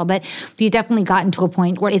material. But we've definitely gotten to a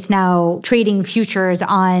point where it's now trading futures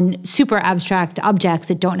on super abstract objects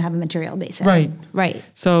that don't have a material basis. Right.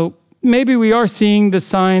 So maybe we are seeing the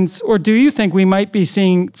signs, or do you think we might be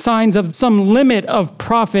seeing signs of some limit of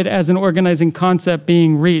profit as an organizing concept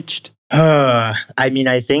being reached? I mean,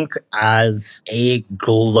 I think as a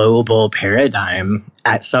global paradigm,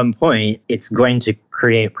 at some point, it's going to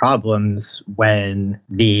create problems when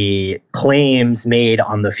the claims made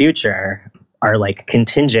on the future are like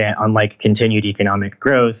contingent on like continued economic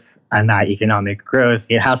growth. And that economic growth,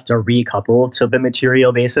 it has to recouple to the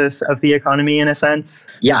material basis of the economy in a sense.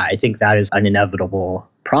 Yeah, I think that is an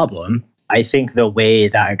inevitable problem. I think the way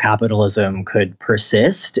that capitalism could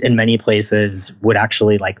persist in many places would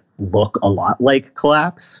actually like look a lot like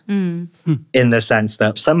collapse in the sense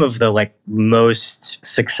that some of the like most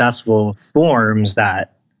successful forms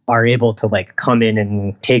that are able to like come in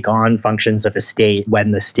and take on functions of a state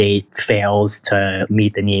when the state fails to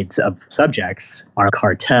meet the needs of subjects are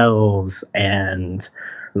cartels and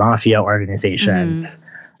mafia organizations.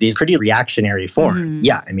 These pretty reactionary forms.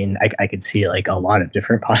 Yeah, I mean, I could see like a lot of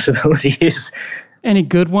different possibilities. Any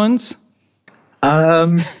good ones?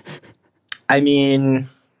 I I mean,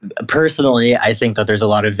 personally, I think that there's a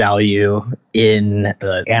lot of value in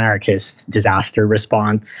the anarchist disaster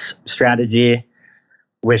response strategy,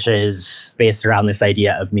 which is based around this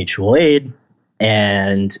idea of mutual aid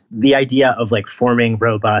and the idea of like forming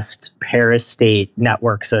robust para-state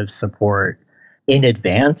networks of support in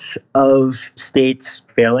advance of states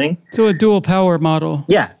failing. So a dual power model.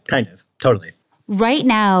 Yeah, kind of. Totally. Right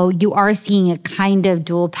now, you are seeing a kind of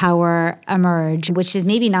dual power emerge, which is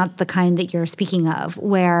maybe not the kind that you're speaking of,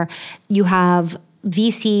 where you have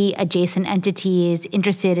VC adjacent entities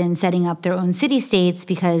interested in setting up their own city states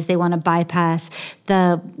because they want to bypass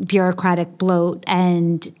the bureaucratic bloat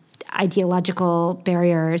and ideological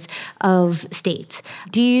barriers of states.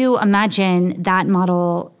 Do you imagine that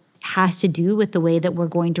model has to do with the way that we're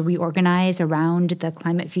going to reorganize around the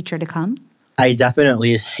climate future to come? I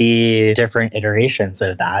definitely see different iterations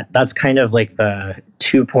of that. That's kind of like the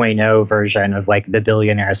 2.0 version of like the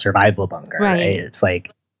billionaire survival bunker, right? It's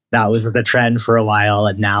like that was the trend for a while,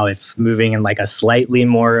 and now it's moving in like a slightly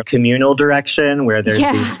more communal direction where there's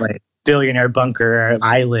these like billionaire bunker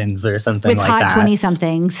islands or something with like that. With hot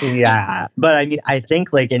 20-somethings. Yeah. But I mean, I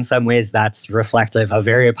think like in some ways that's reflective of a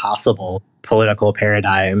very possible political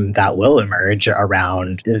paradigm that will emerge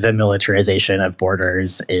around the militarization of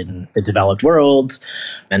borders in the developed world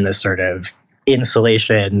and the sort of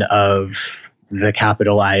insulation of the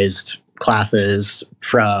capitalized classes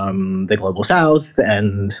from the global south,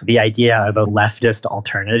 and the idea of a leftist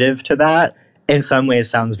alternative to that in some ways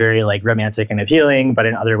sounds very like romantic and appealing, but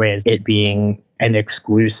in other ways it being an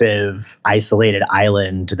exclusive, isolated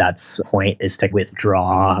island that's point is to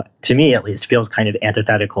withdraw, to me at least, feels kind of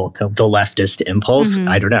antithetical to the leftist impulse.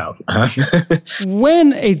 I don't know.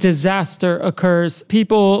 When a disaster occurs,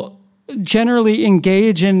 people generally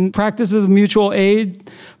engage in practices of mutual aid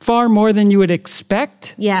far more than you would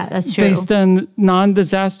expect. Yeah, that's true. Based on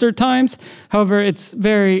non-disaster times. However, it's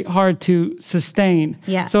very hard to sustain.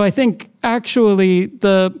 Yeah. So I think actually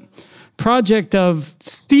the project of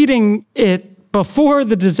seeding it before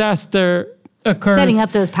the disaster occurs, setting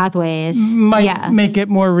up those pathways, might make it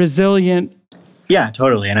more resilient. Yeah,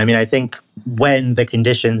 totally. And I mean, I think when the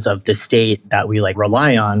conditions of the state that we like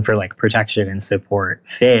rely on for like protection and support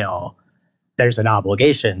fail, there's an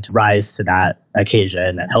obligation to rise to that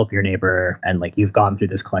occasion and help your neighbor. And like you've gone through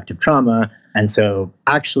this collective trauma. And so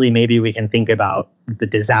actually maybe we can think about the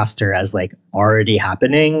disaster as like already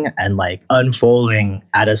happening and like unfolding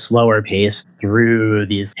at a slower pace through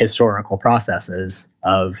these historical processes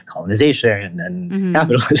of colonization and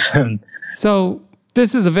capitalism. So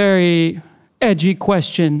this is a very edgy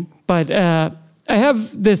question, but I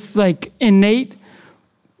have this like innate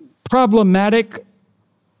problematic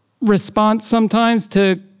response sometimes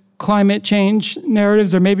to climate change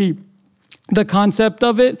narratives, or maybe the concept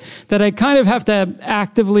of it, that I kind of have to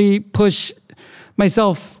actively push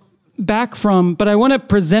myself back from, but I want to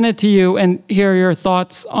present it to you and hear your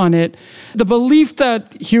thoughts on it. The belief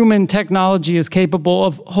that human technology is capable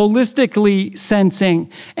of holistically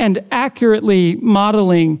sensing and accurately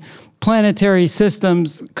modeling planetary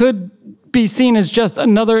systems could be seen as just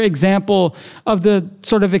another example of the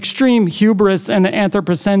sort of extreme hubris and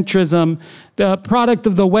anthropocentrism, the product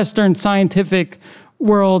of the Western scientific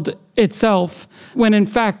world itself, when in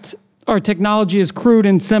fact our technology is crude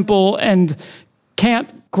and simple and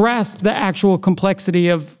can't grasp the actual complexity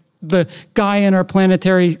of the Gaia and our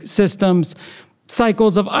planetary systems.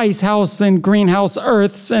 Cycles of ice house and greenhouse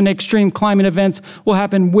Earths and extreme climate events will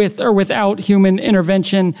happen with or without human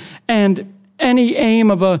intervention, and any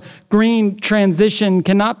aim of a green transition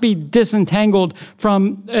cannot be disentangled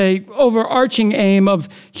from an overarching aim of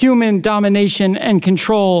human domination and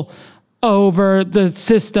control over the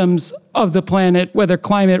systems of the planet, whether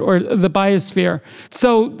climate or the biosphere.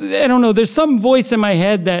 So I don't know, there's some voice in my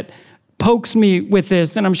head that pokes me with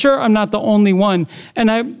this, and I'm sure I'm not the only one.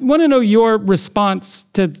 And I want to know your response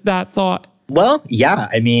to that thought. Well, yeah,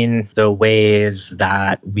 I mean, the ways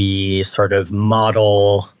that we sort of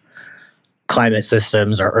model climate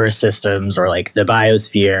systems or Earth systems or like the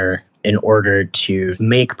biosphere in order to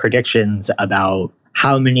make predictions about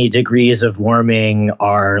how many degrees of warming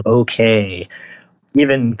are okay.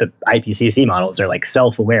 Even the IPCC models are like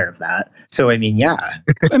self-aware of that. So, I mean, yeah.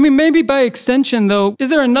 I mean, maybe by extension, though, is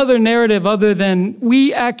there another narrative other than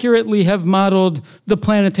we accurately have modeled the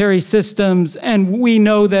planetary systems and we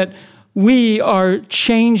know that we are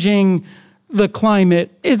changing the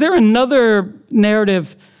climate? Is there another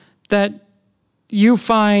narrative that you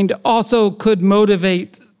find also could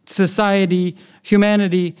motivate society,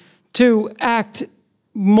 humanity, to act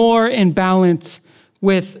more in balance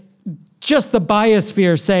with just the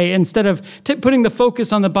biosphere, say, instead of putting the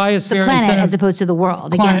focus on the biosphere. The planet as opposed to the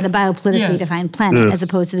world. Again, the biopolitically defined planet as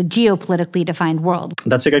opposed to the geopolitically defined world.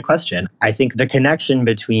 That's a good question. I think the connection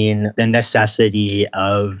between the necessity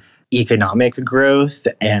of economic growth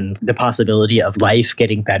and the possibility of life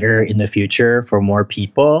getting better in the future for more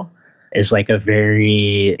people is like a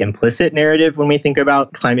very implicit narrative when we think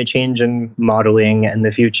about climate change and modeling and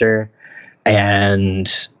the future. And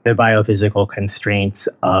the biophysical constraints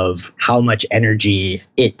of how much energy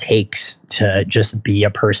it takes to just be a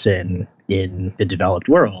person in the developed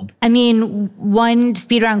world. I mean, one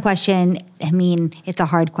speed round question, it's a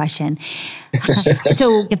hard question.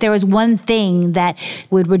 So if there was one thing that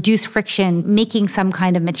would reduce friction, making some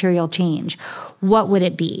kind of material change, what would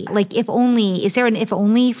it be? Like, if only, is there an if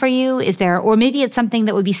only for you? Is there, or maybe it's something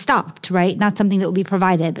that would be stopped, right? Not something that would be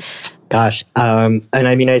provided. Gosh. And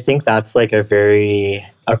I think that's like a very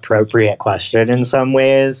appropriate question in some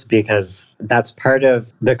ways, because that's part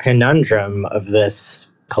of the conundrum of this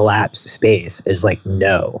collapsed space is like,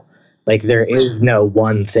 no, like there is no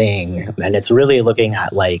one thing. And it's really looking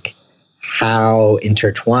at like how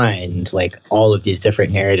intertwined like all of these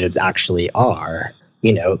different narratives actually are.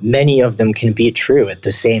 You know, many of them can be true at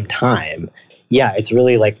the same time. Yeah, it's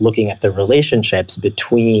really like looking at the relationships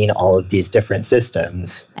between all of these different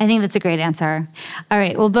systems. I think that's a great answer. All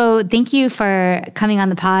right. Well, Beau, thank you for coming on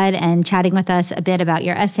the pod and chatting with us a bit about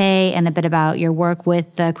your essay and a bit about your work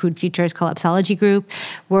with the Crude Futures Collapsology Group.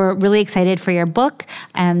 We're really excited for your book,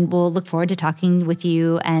 and we'll look forward to talking with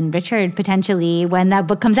you and Richard potentially when that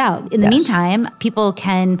book comes out. In the meantime, people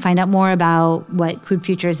can find out more about what Crude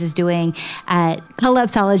Futures is doing at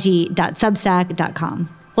collapsology.substack.com.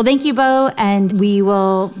 Well, thank you, Beau, and we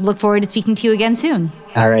will look forward to speaking to you again soon.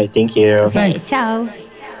 All right, thank you. Okay, ciao.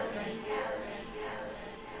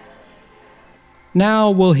 Now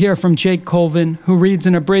we'll hear from Jake Colvin, who reads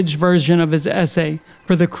an abridged version of his essay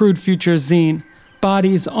for the Crude Futures zine,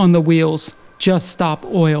 Bodies on the Wheels, Just Stop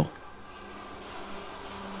Oil.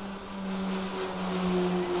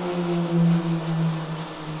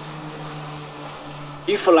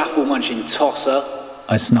 You falafel-munching tosser,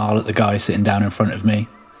 I snarl at the guy sitting down in front of me.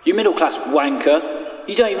 You middle-class wanker.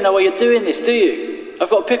 You don't even know why you're doing this, do you? I've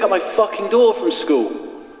got to pick up my fucking daughter from school.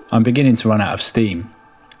 I'm beginning to run out of steam.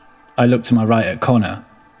 I look to my right at Connor,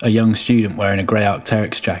 a young student wearing a grey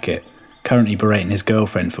Arc'teryx jacket, currently berating his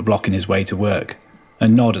girlfriend for blocking his way to work,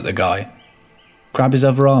 and nod at the guy. Grab his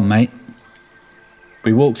other arm, mate.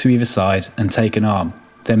 We walk to either side and take an arm,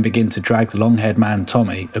 then begin to drag the long-haired man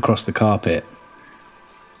Tommy across the carpet.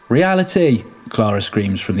 Reality! Clara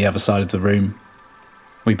screams from the other side of the room.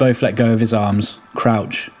 We both let go of his arms,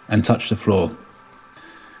 crouch, and touch the floor.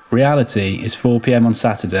 Reality is 4 p.m. on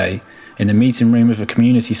Saturday in the meeting room of a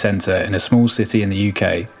community centre in a small city in the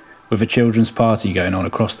UK, with a children's party going on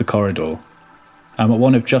across the corridor. I'm at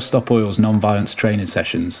one of Just Stop Oil's non-violence training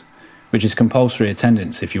sessions, which is compulsory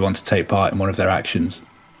attendance if you want to take part in one of their actions.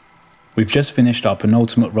 We've just finished our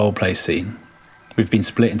penultimate roleplay scene. We've been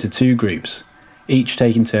split into 2 groups, each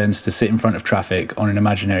taking turns to sit in front of traffic on an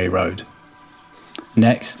imaginary road.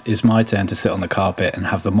 Next is my turn to sit on the carpet and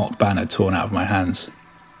have the mock banner torn out of my hands.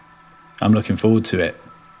 I'm looking forward to it.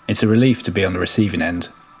 It's a relief to be on the receiving end.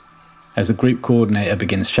 As the group coordinator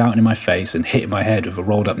begins shouting in my face and hitting my head with a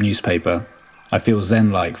rolled up newspaper, I feel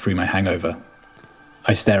zen-like through my hangover.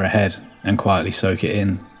 I stare ahead and quietly soak it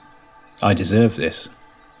in. I deserve this.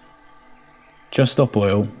 Just Stop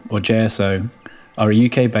Oil, or JSO, are a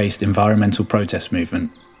UK-based environmental protest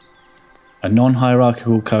movement. A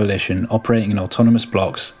non-hierarchical coalition operating in autonomous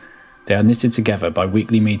blocks, they are knitted together by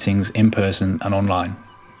weekly meetings in person and online.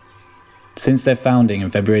 Since their founding in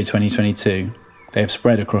February 2022, they have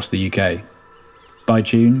spread across the UK. By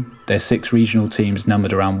June, their 6 regional teams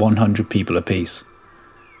numbered around 100 people apiece.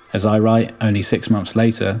 As I write, only 6 months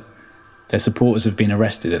later, their supporters have been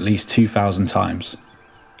arrested at least 2,000 times.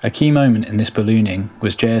 A key moment in this ballooning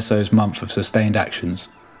was JSO's month of sustained actions,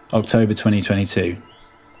 October 2022.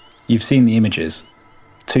 You've seen the images.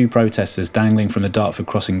 2 protesters dangling from the Dartford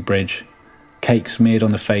Crossing Bridge, cake smeared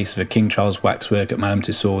on the face of a King Charles waxwork at Madame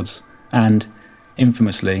Tussauds, and,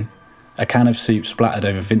 infamously, a can of soup splattered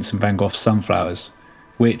over Vincent van Gogh's sunflowers,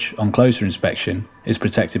 which, on closer inspection, is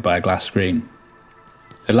protected by a glass screen.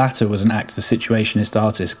 The latter was an act the situationist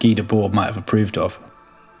artist Guy Debord might have approved of.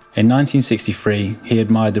 In 1963, he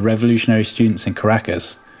admired the revolutionary students in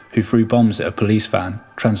Caracas who threw bombs at a police van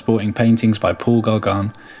transporting paintings by Paul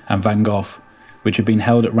Gauguin and Van Gogh, which had been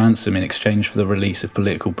held at ransom in exchange for the release of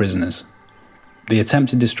political prisoners. The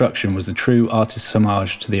attempted destruction was the true artist's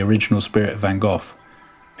homage to the original spirit of Van Gogh,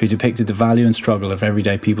 who depicted the value and struggle of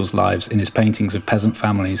everyday people's lives in his paintings of peasant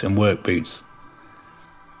families and work boots.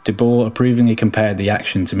 De Boer approvingly compared the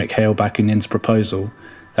action to Mikhail Bakunin's proposal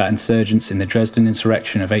that insurgents in the Dresden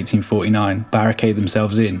insurrection of 1849 barricade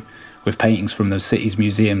themselves in with paintings from the city's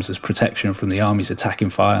museums as protection from the army's attacking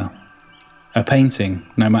fire. A painting,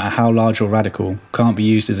 no matter how large or radical, can't be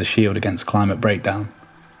used as a shield against climate breakdown.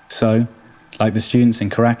 So, like the students in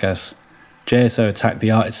Caracas, JSO attacked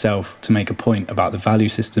the art itself to make a point about the value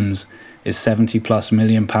systems its £70+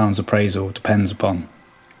 million appraisal depends upon.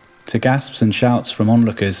 To gasps and shouts from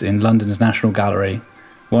onlookers in London's National Gallery,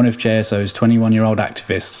 one of JSO's 21-year-old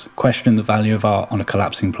activists questioned the value of art on a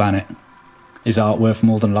collapsing planet. Is art worth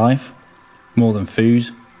more than life? More than food?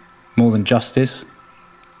 More than justice?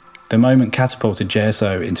 The moment catapulted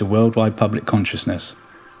JSO into worldwide public consciousness,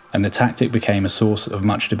 and the tactic became a source of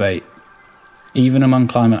much debate. Even among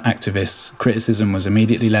climate activists, criticism was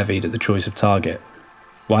immediately levied at the choice of target.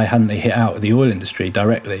 Why hadn't they hit out at the oil industry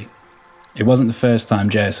directly? It wasn't the first time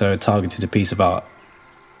JSO had targeted a piece of art,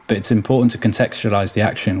 but it's important to contextualise the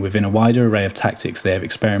action within a wider array of tactics they have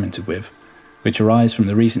experimented with, which arise from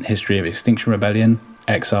the recent history of Extinction Rebellion,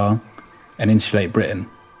 XR, and Insulate Britain,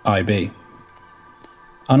 IB.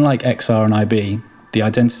 Unlike XR and IB, the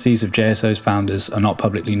identities of JSO's founders are not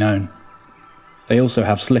publicly known. They also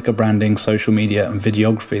have slicker branding, social media and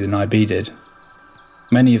videography than IB did.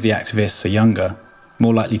 Many of the activists are younger,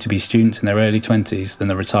 more likely to be students in their early 20s than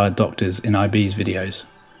the retired doctors in IB's videos.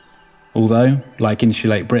 Although, like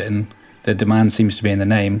Insulate Britain, their demand seems to be in the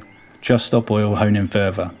name, Just Stop Oil hone in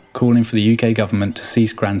further, calling for the UK government to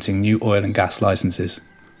cease granting new oil and gas licences.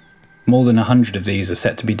 More than 100 of these are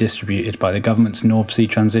set to be distributed by the government's North Sea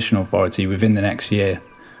Transition Authority within the next year,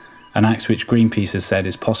 an act which Greenpeace has said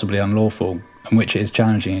is possibly unlawful and which it is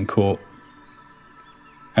challenging in court.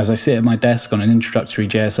 As I sit at my desk on an introductory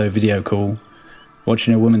JSO video call,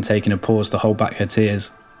 watching a woman taking a pause to hold back her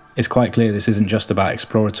tears, it's quite clear this isn't just about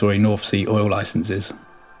exploratory North Sea oil licences.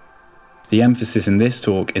 The emphasis in this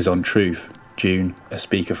talk is on truth, June, a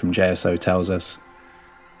speaker from JSO, tells us.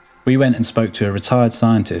 We went and spoke to a retired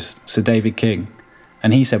scientist, Sir David King,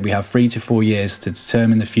 and he said we have 3 to 4 years to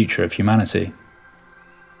determine the future of humanity.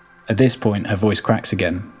 At this point, her voice cracks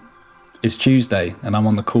again. It's Tuesday, and I'm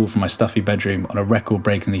on the call from my stuffy bedroom on a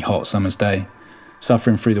record-breakingly hot summer's day,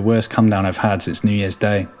 suffering through the worst come-down I've had since New Year's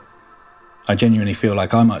Day. I genuinely feel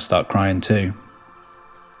like I might start crying too.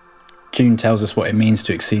 June tells us what it means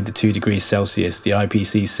to exceed the 2 degrees Celsius the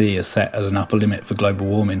IPCC has set as an upper limit for global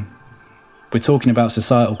warming. We're talking about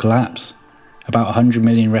societal collapse, about 100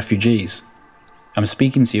 million refugees. I'm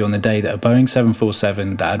speaking to you on the day that a Boeing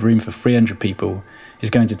 747 that had room for 300 people is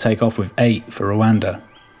going to take off with 8 for Rwanda.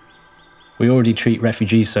 We already treat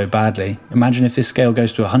refugees so badly. Imagine if this scale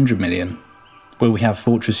goes to 100 million. Will we have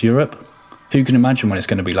Fortress Europe? Who can imagine what it's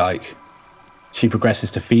going to be like? She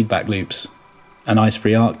progresses to feedback loops, an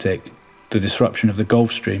ice-free Arctic, the disruption of the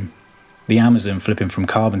Gulf Stream, the Amazon flipping from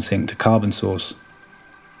carbon sink to carbon source.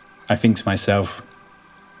 I think to myself,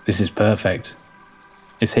 this is perfect.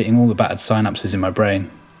 It's hitting all the battered synapses in my brain.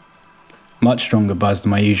 Much stronger buzz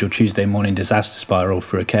than my usual Tuesday morning disaster spiral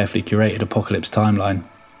through a carefully curated apocalypse timeline.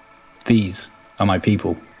 These are my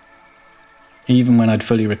people. Even when I'd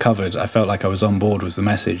fully recovered, I felt like I was on board with the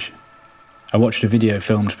message. I watched a video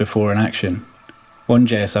filmed before an action. One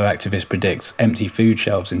JSO activist predicts empty food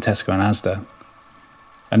shelves in Tesco and Asda.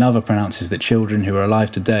 Another pronounces that children who are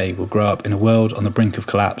alive today will grow up in a world on the brink of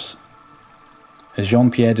collapse. As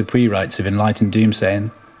Jean-Pierre Dupuis writes of enlightened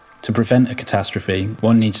doomsaying, to prevent a catastrophe,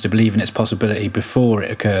 one needs to believe in its possibility before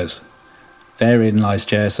it occurs. Therein lies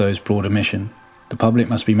JSO's broader mission. The public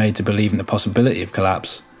must be made to believe in the possibility of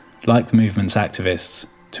collapse, like the movement's activists,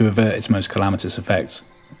 to avert its most calamitous effects.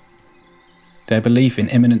 Their belief in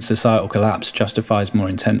imminent societal collapse justifies more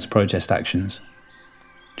intense protest actions.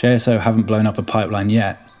 JSO haven't blown up a pipeline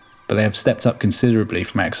yet, but they have stepped up considerably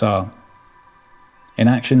from XR. In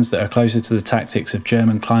actions that are closer to the tactics of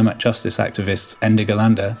German climate justice activists Ende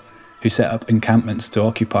Gelände, who set up encampments to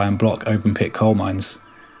occupy and block open-pit coal mines,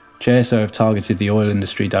 JSO have targeted the oil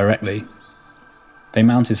industry directly. They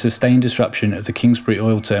mounted sustained disruption of the Kingsbury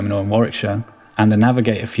oil terminal in Warwickshire and the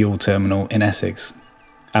Navigator fuel terminal in Essex.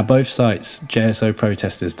 At both sites, JSO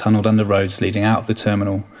protesters tunnelled under roads leading out of the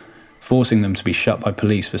terminal, forcing them to be shut by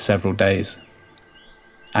police for several days.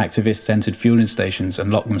 Activists entered fueling stations and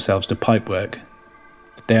locked themselves to pipework.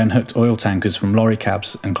 They unhooked oil tankers from lorry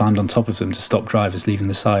cabs and climbed on top of them to stop drivers leaving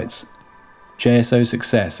the sites. JSO's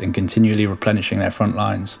success in continually replenishing their front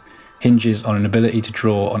lines hinges on an ability to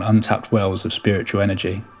draw on untapped wells of spiritual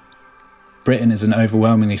energy. Britain is an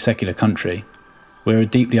overwhelmingly secular country. We're a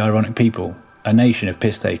deeply ironic people, a nation of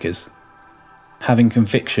piss-takers. Having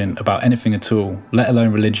conviction about anything at all, let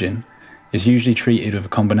alone religion, is usually treated with a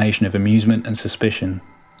combination of amusement and suspicion.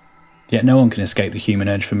 Yet no one can escape the human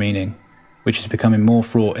urge for meaning, which is becoming more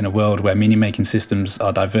fraught in a world where meaning-making systems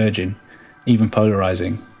are diverging, even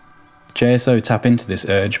polarizing. JSO tap into this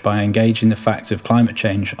urge by engaging the fact of climate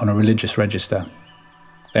change on a religious register.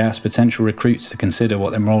 They ask potential recruits to consider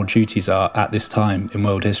what their moral duties are at this time in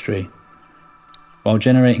world history. While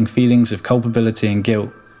generating feelings of culpability and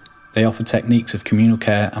guilt, they offer techniques of communal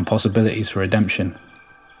care and possibilities for redemption.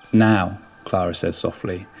 Now, Clara said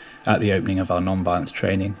softly, at the opening of our non-violence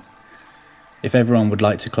training, if everyone would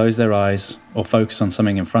like to close their eyes or focus on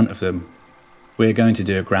something in front of them, we are going to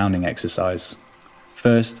do a grounding exercise.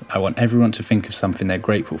 First, I want everyone to think of something they're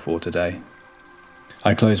grateful for today.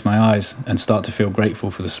 I close my eyes and start to feel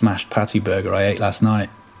grateful for the smashed patty burger I ate last night.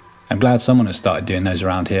 I'm glad someone has started doing those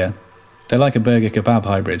around here. They're like a burger kebab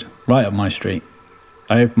hybrid, right up my street.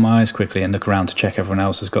 I open my eyes quickly and look around to check everyone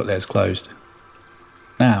else has got theirs closed.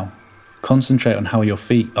 Now, concentrate on how your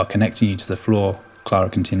feet are connecting you to the floor, Clara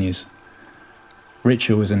continues.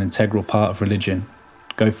 Ritual is an integral part of religion.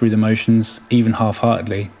 Go through the motions, even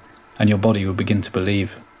half-heartedly, and your body will begin to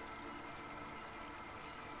believe.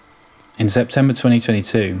 In September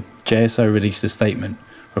 2022, JSO released a statement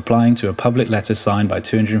replying to a public letter signed by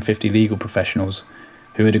 250 legal professionals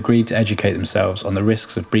who had agreed to educate themselves on the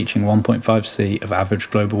risks of breaching 1.5C of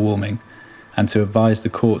average global warming and to advise the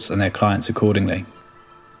courts and their clients accordingly.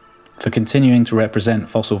 For continuing to represent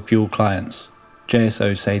fossil fuel clients,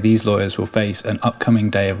 JSO say these lawyers will face an upcoming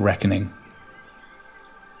day of reckoning.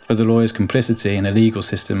 For the lawyers' complicity in a legal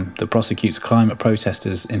system that prosecutes climate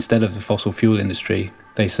protesters instead of the fossil fuel industry,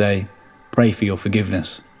 they say, pray for your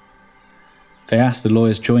forgiveness. They ask the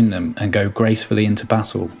lawyers join them and go gracefully into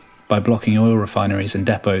battle by blocking oil refineries and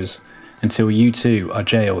depots until you too are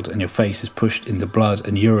jailed and your face is pushed into blood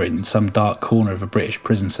and urine in some dark corner of a British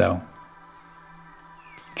prison cell.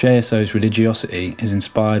 JSO's religiosity is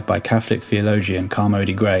inspired by Catholic theologian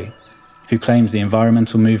Carmody Gray, who claims the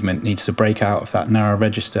environmental movement needs to break out of that narrow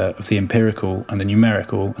register of the empirical and the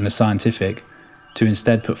numerical and the scientific to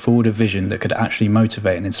instead put forward a vision that could actually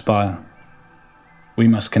motivate and inspire. We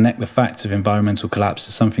must connect the facts of environmental collapse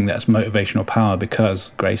to something that has motivational power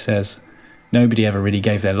because, Gray says, nobody ever really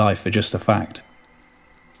gave their life for just a fact.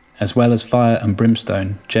 As well as fire and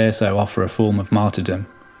brimstone, JSO offer a form of martyrdom.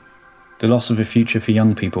 The loss of a future for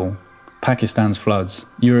young people, Pakistan's floods,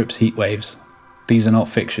 Europe's heat waves, these are not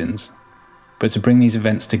fictions. But to bring these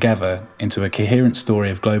events together into a coherent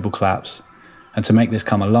story of global collapse, and to make this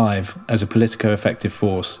come alive as a politico-effective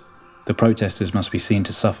force, the protesters must be seen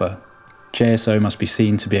to suffer. JSO must be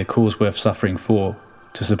seen to be a cause worth suffering for,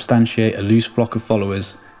 to substantiate a loose flock of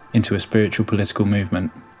followers into a spiritual political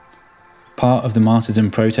movement. Part of the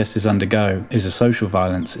martyrdom protesters undergo is a social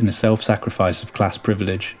violence in the self-sacrifice of class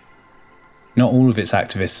privilege. Not all of its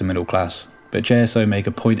activists are middle class, but JSO make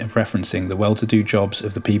a point of referencing the well-to-do jobs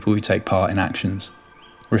of the people who take part in actions.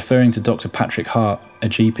 Referring to Dr. Patrick Hart, a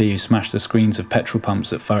GP who smashed the screens of petrol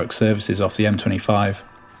pumps at Thurrock services off the M25,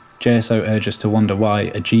 JSO urges to wonder why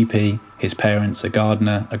a GP, his parents, a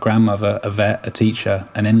gardener, a grandmother, a vet, a teacher,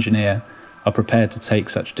 an engineer are prepared to take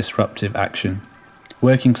such disruptive action.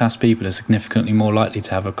 Working class people are significantly more likely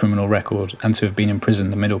to have a criminal record and to have been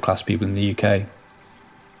imprisoned than middle class people in the UK.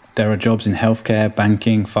 There are jobs in healthcare,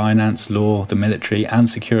 banking, finance, law, the military and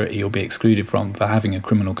security you'll be excluded from for having a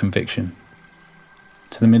criminal conviction.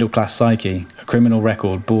 To the middle class psyche, a criminal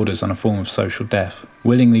record borders on a form of social death.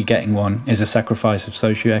 Willingly getting one is a sacrifice of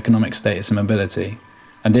socio-economic status and mobility,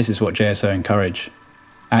 and this is what JSO encourage.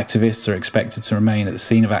 Activists are expected to remain at the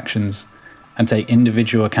scene of actions and take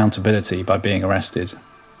individual accountability by being arrested.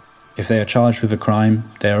 If they are charged with a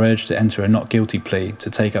crime, they are urged to enter a not guilty plea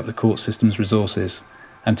to take up the court system's resources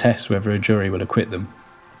and test whether a jury will acquit them.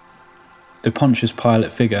 The Pontius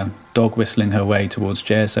Pilate figure, dog whistling her way towards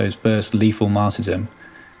JSO's first lethal martyrdom,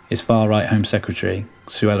 is far-right Home Secretary,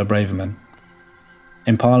 Suella Braverman.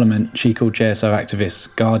 In Parliament, she called JSO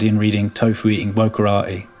activists Guardian-reading, tofu-eating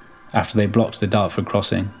wokerati after they blocked the Dartford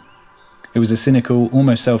crossing. It was a cynical,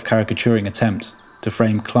 almost self-caricaturing attempt to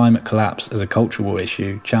frame climate collapse as a cultural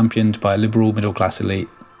issue championed by a liberal middle-class elite.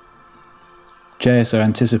 JSO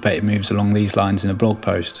anticipated moves along these lines in a blog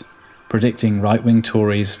post, predicting right-wing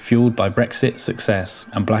Tories fueled by Brexit success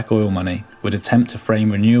and black oil money would attempt to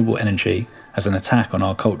frame renewable energy as an attack on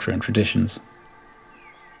our culture and traditions.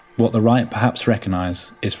 What the right perhaps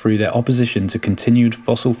recognise is through their opposition to continued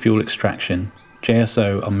fossil fuel extraction,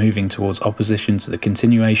 JSO are moving towards opposition to the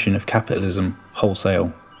continuation of capitalism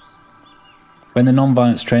wholesale. When the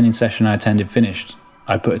non-violence training session I attended finished,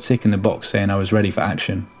 I put a tick in the box saying I was ready for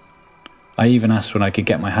action. I even asked when I could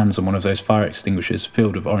get my hands on one of those fire extinguishers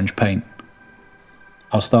filled with orange paint.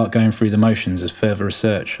 I'll start going through the motions as further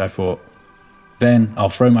research, I thought. Then I'll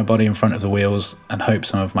throw my body in front of the wheels and hope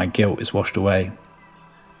some of my guilt is washed away.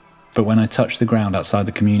 But when I touched the ground outside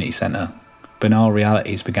the community centre, banal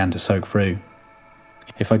realities began to soak through.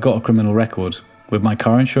 If I got a criminal record, would my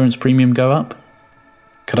car insurance premium go up?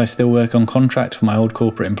 Could I still work on contract for my old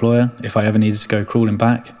corporate employer if I ever needed to go crawling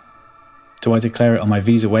back? Do I declare it on my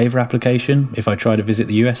visa waiver application if I try to visit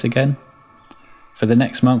the US again? For the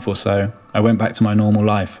next month or so, I went back to my normal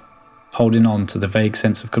life, holding on to the vague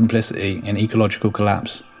sense of complicity in ecological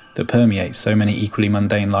collapse that permeates so many equally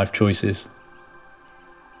mundane life choices.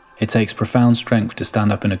 It takes profound strength to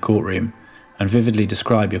stand up in a courtroom and vividly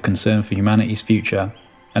describe your concern for humanity's future,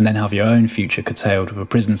 and then have your own future curtailed with a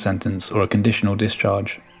prison sentence or a conditional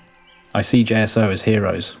discharge. I see JSO as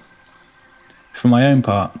heroes. For my own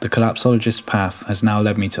part, the collapsologist's path has now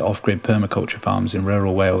led me to off-grid permaculture farms in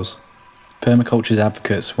rural Wales. Permaculture's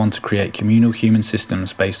advocates want to create communal human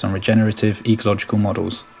systems based on regenerative ecological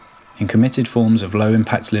models. In committed forms of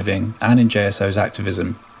low-impact living and in JSO's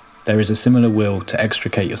activism, there is a similar will to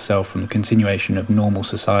extricate yourself from the continuation of normal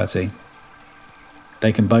society.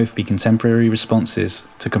 They can both be contemporary responses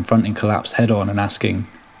to confronting collapse head-on and asking,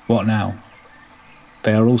 what now?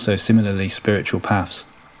 They are also similarly spiritual paths.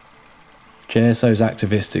 JSO's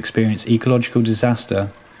activists experience ecological disaster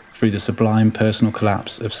through the sublime personal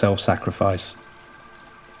collapse of self-sacrifice.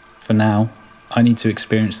 For now, I need to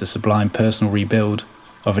experience the sublime personal rebuild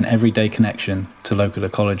of an everyday connection to local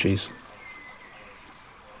ecologies.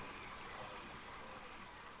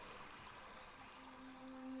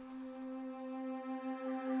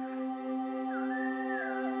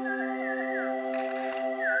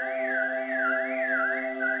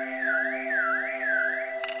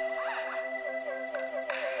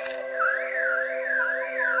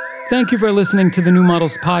 Thank you for listening to the New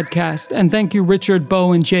Models podcast, and thank you Richard,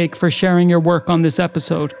 Beau, and Jake for sharing your work on this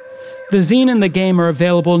episode. The zine and the game are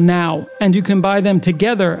available now, and you can buy them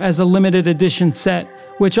together as a limited edition set,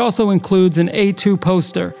 which also includes an A2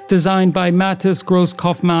 poster designed by Mattis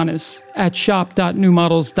Gross-Kaufmannis at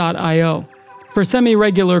shop.newmodels.io. For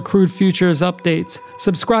semi-regular Crude Futures updates,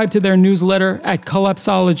 subscribe to their newsletter at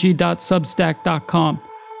collapsology.substack.com.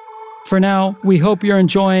 For now, we hope you're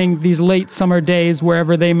enjoying these late summer days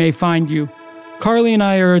wherever they may find you. Carly and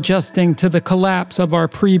I are adjusting to the collapse of our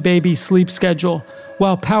pre-baby sleep schedule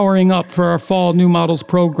while powering up for our fall New Models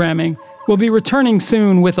programming. We'll be returning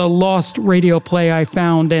soon with a lost radio play I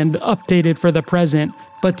found and updated for the present.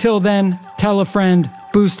 But till then, tell a friend,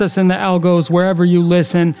 boost us in the algos wherever you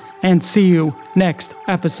listen, and see you next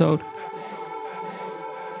episode.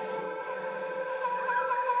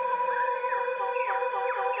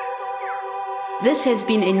 This has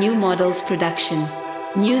been a New Models production.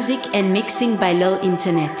 Music and mixing by Lil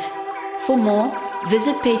Internet. For more,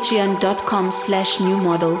 visit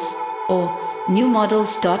patreon.com/newmodels or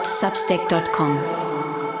newmodels.substack.com.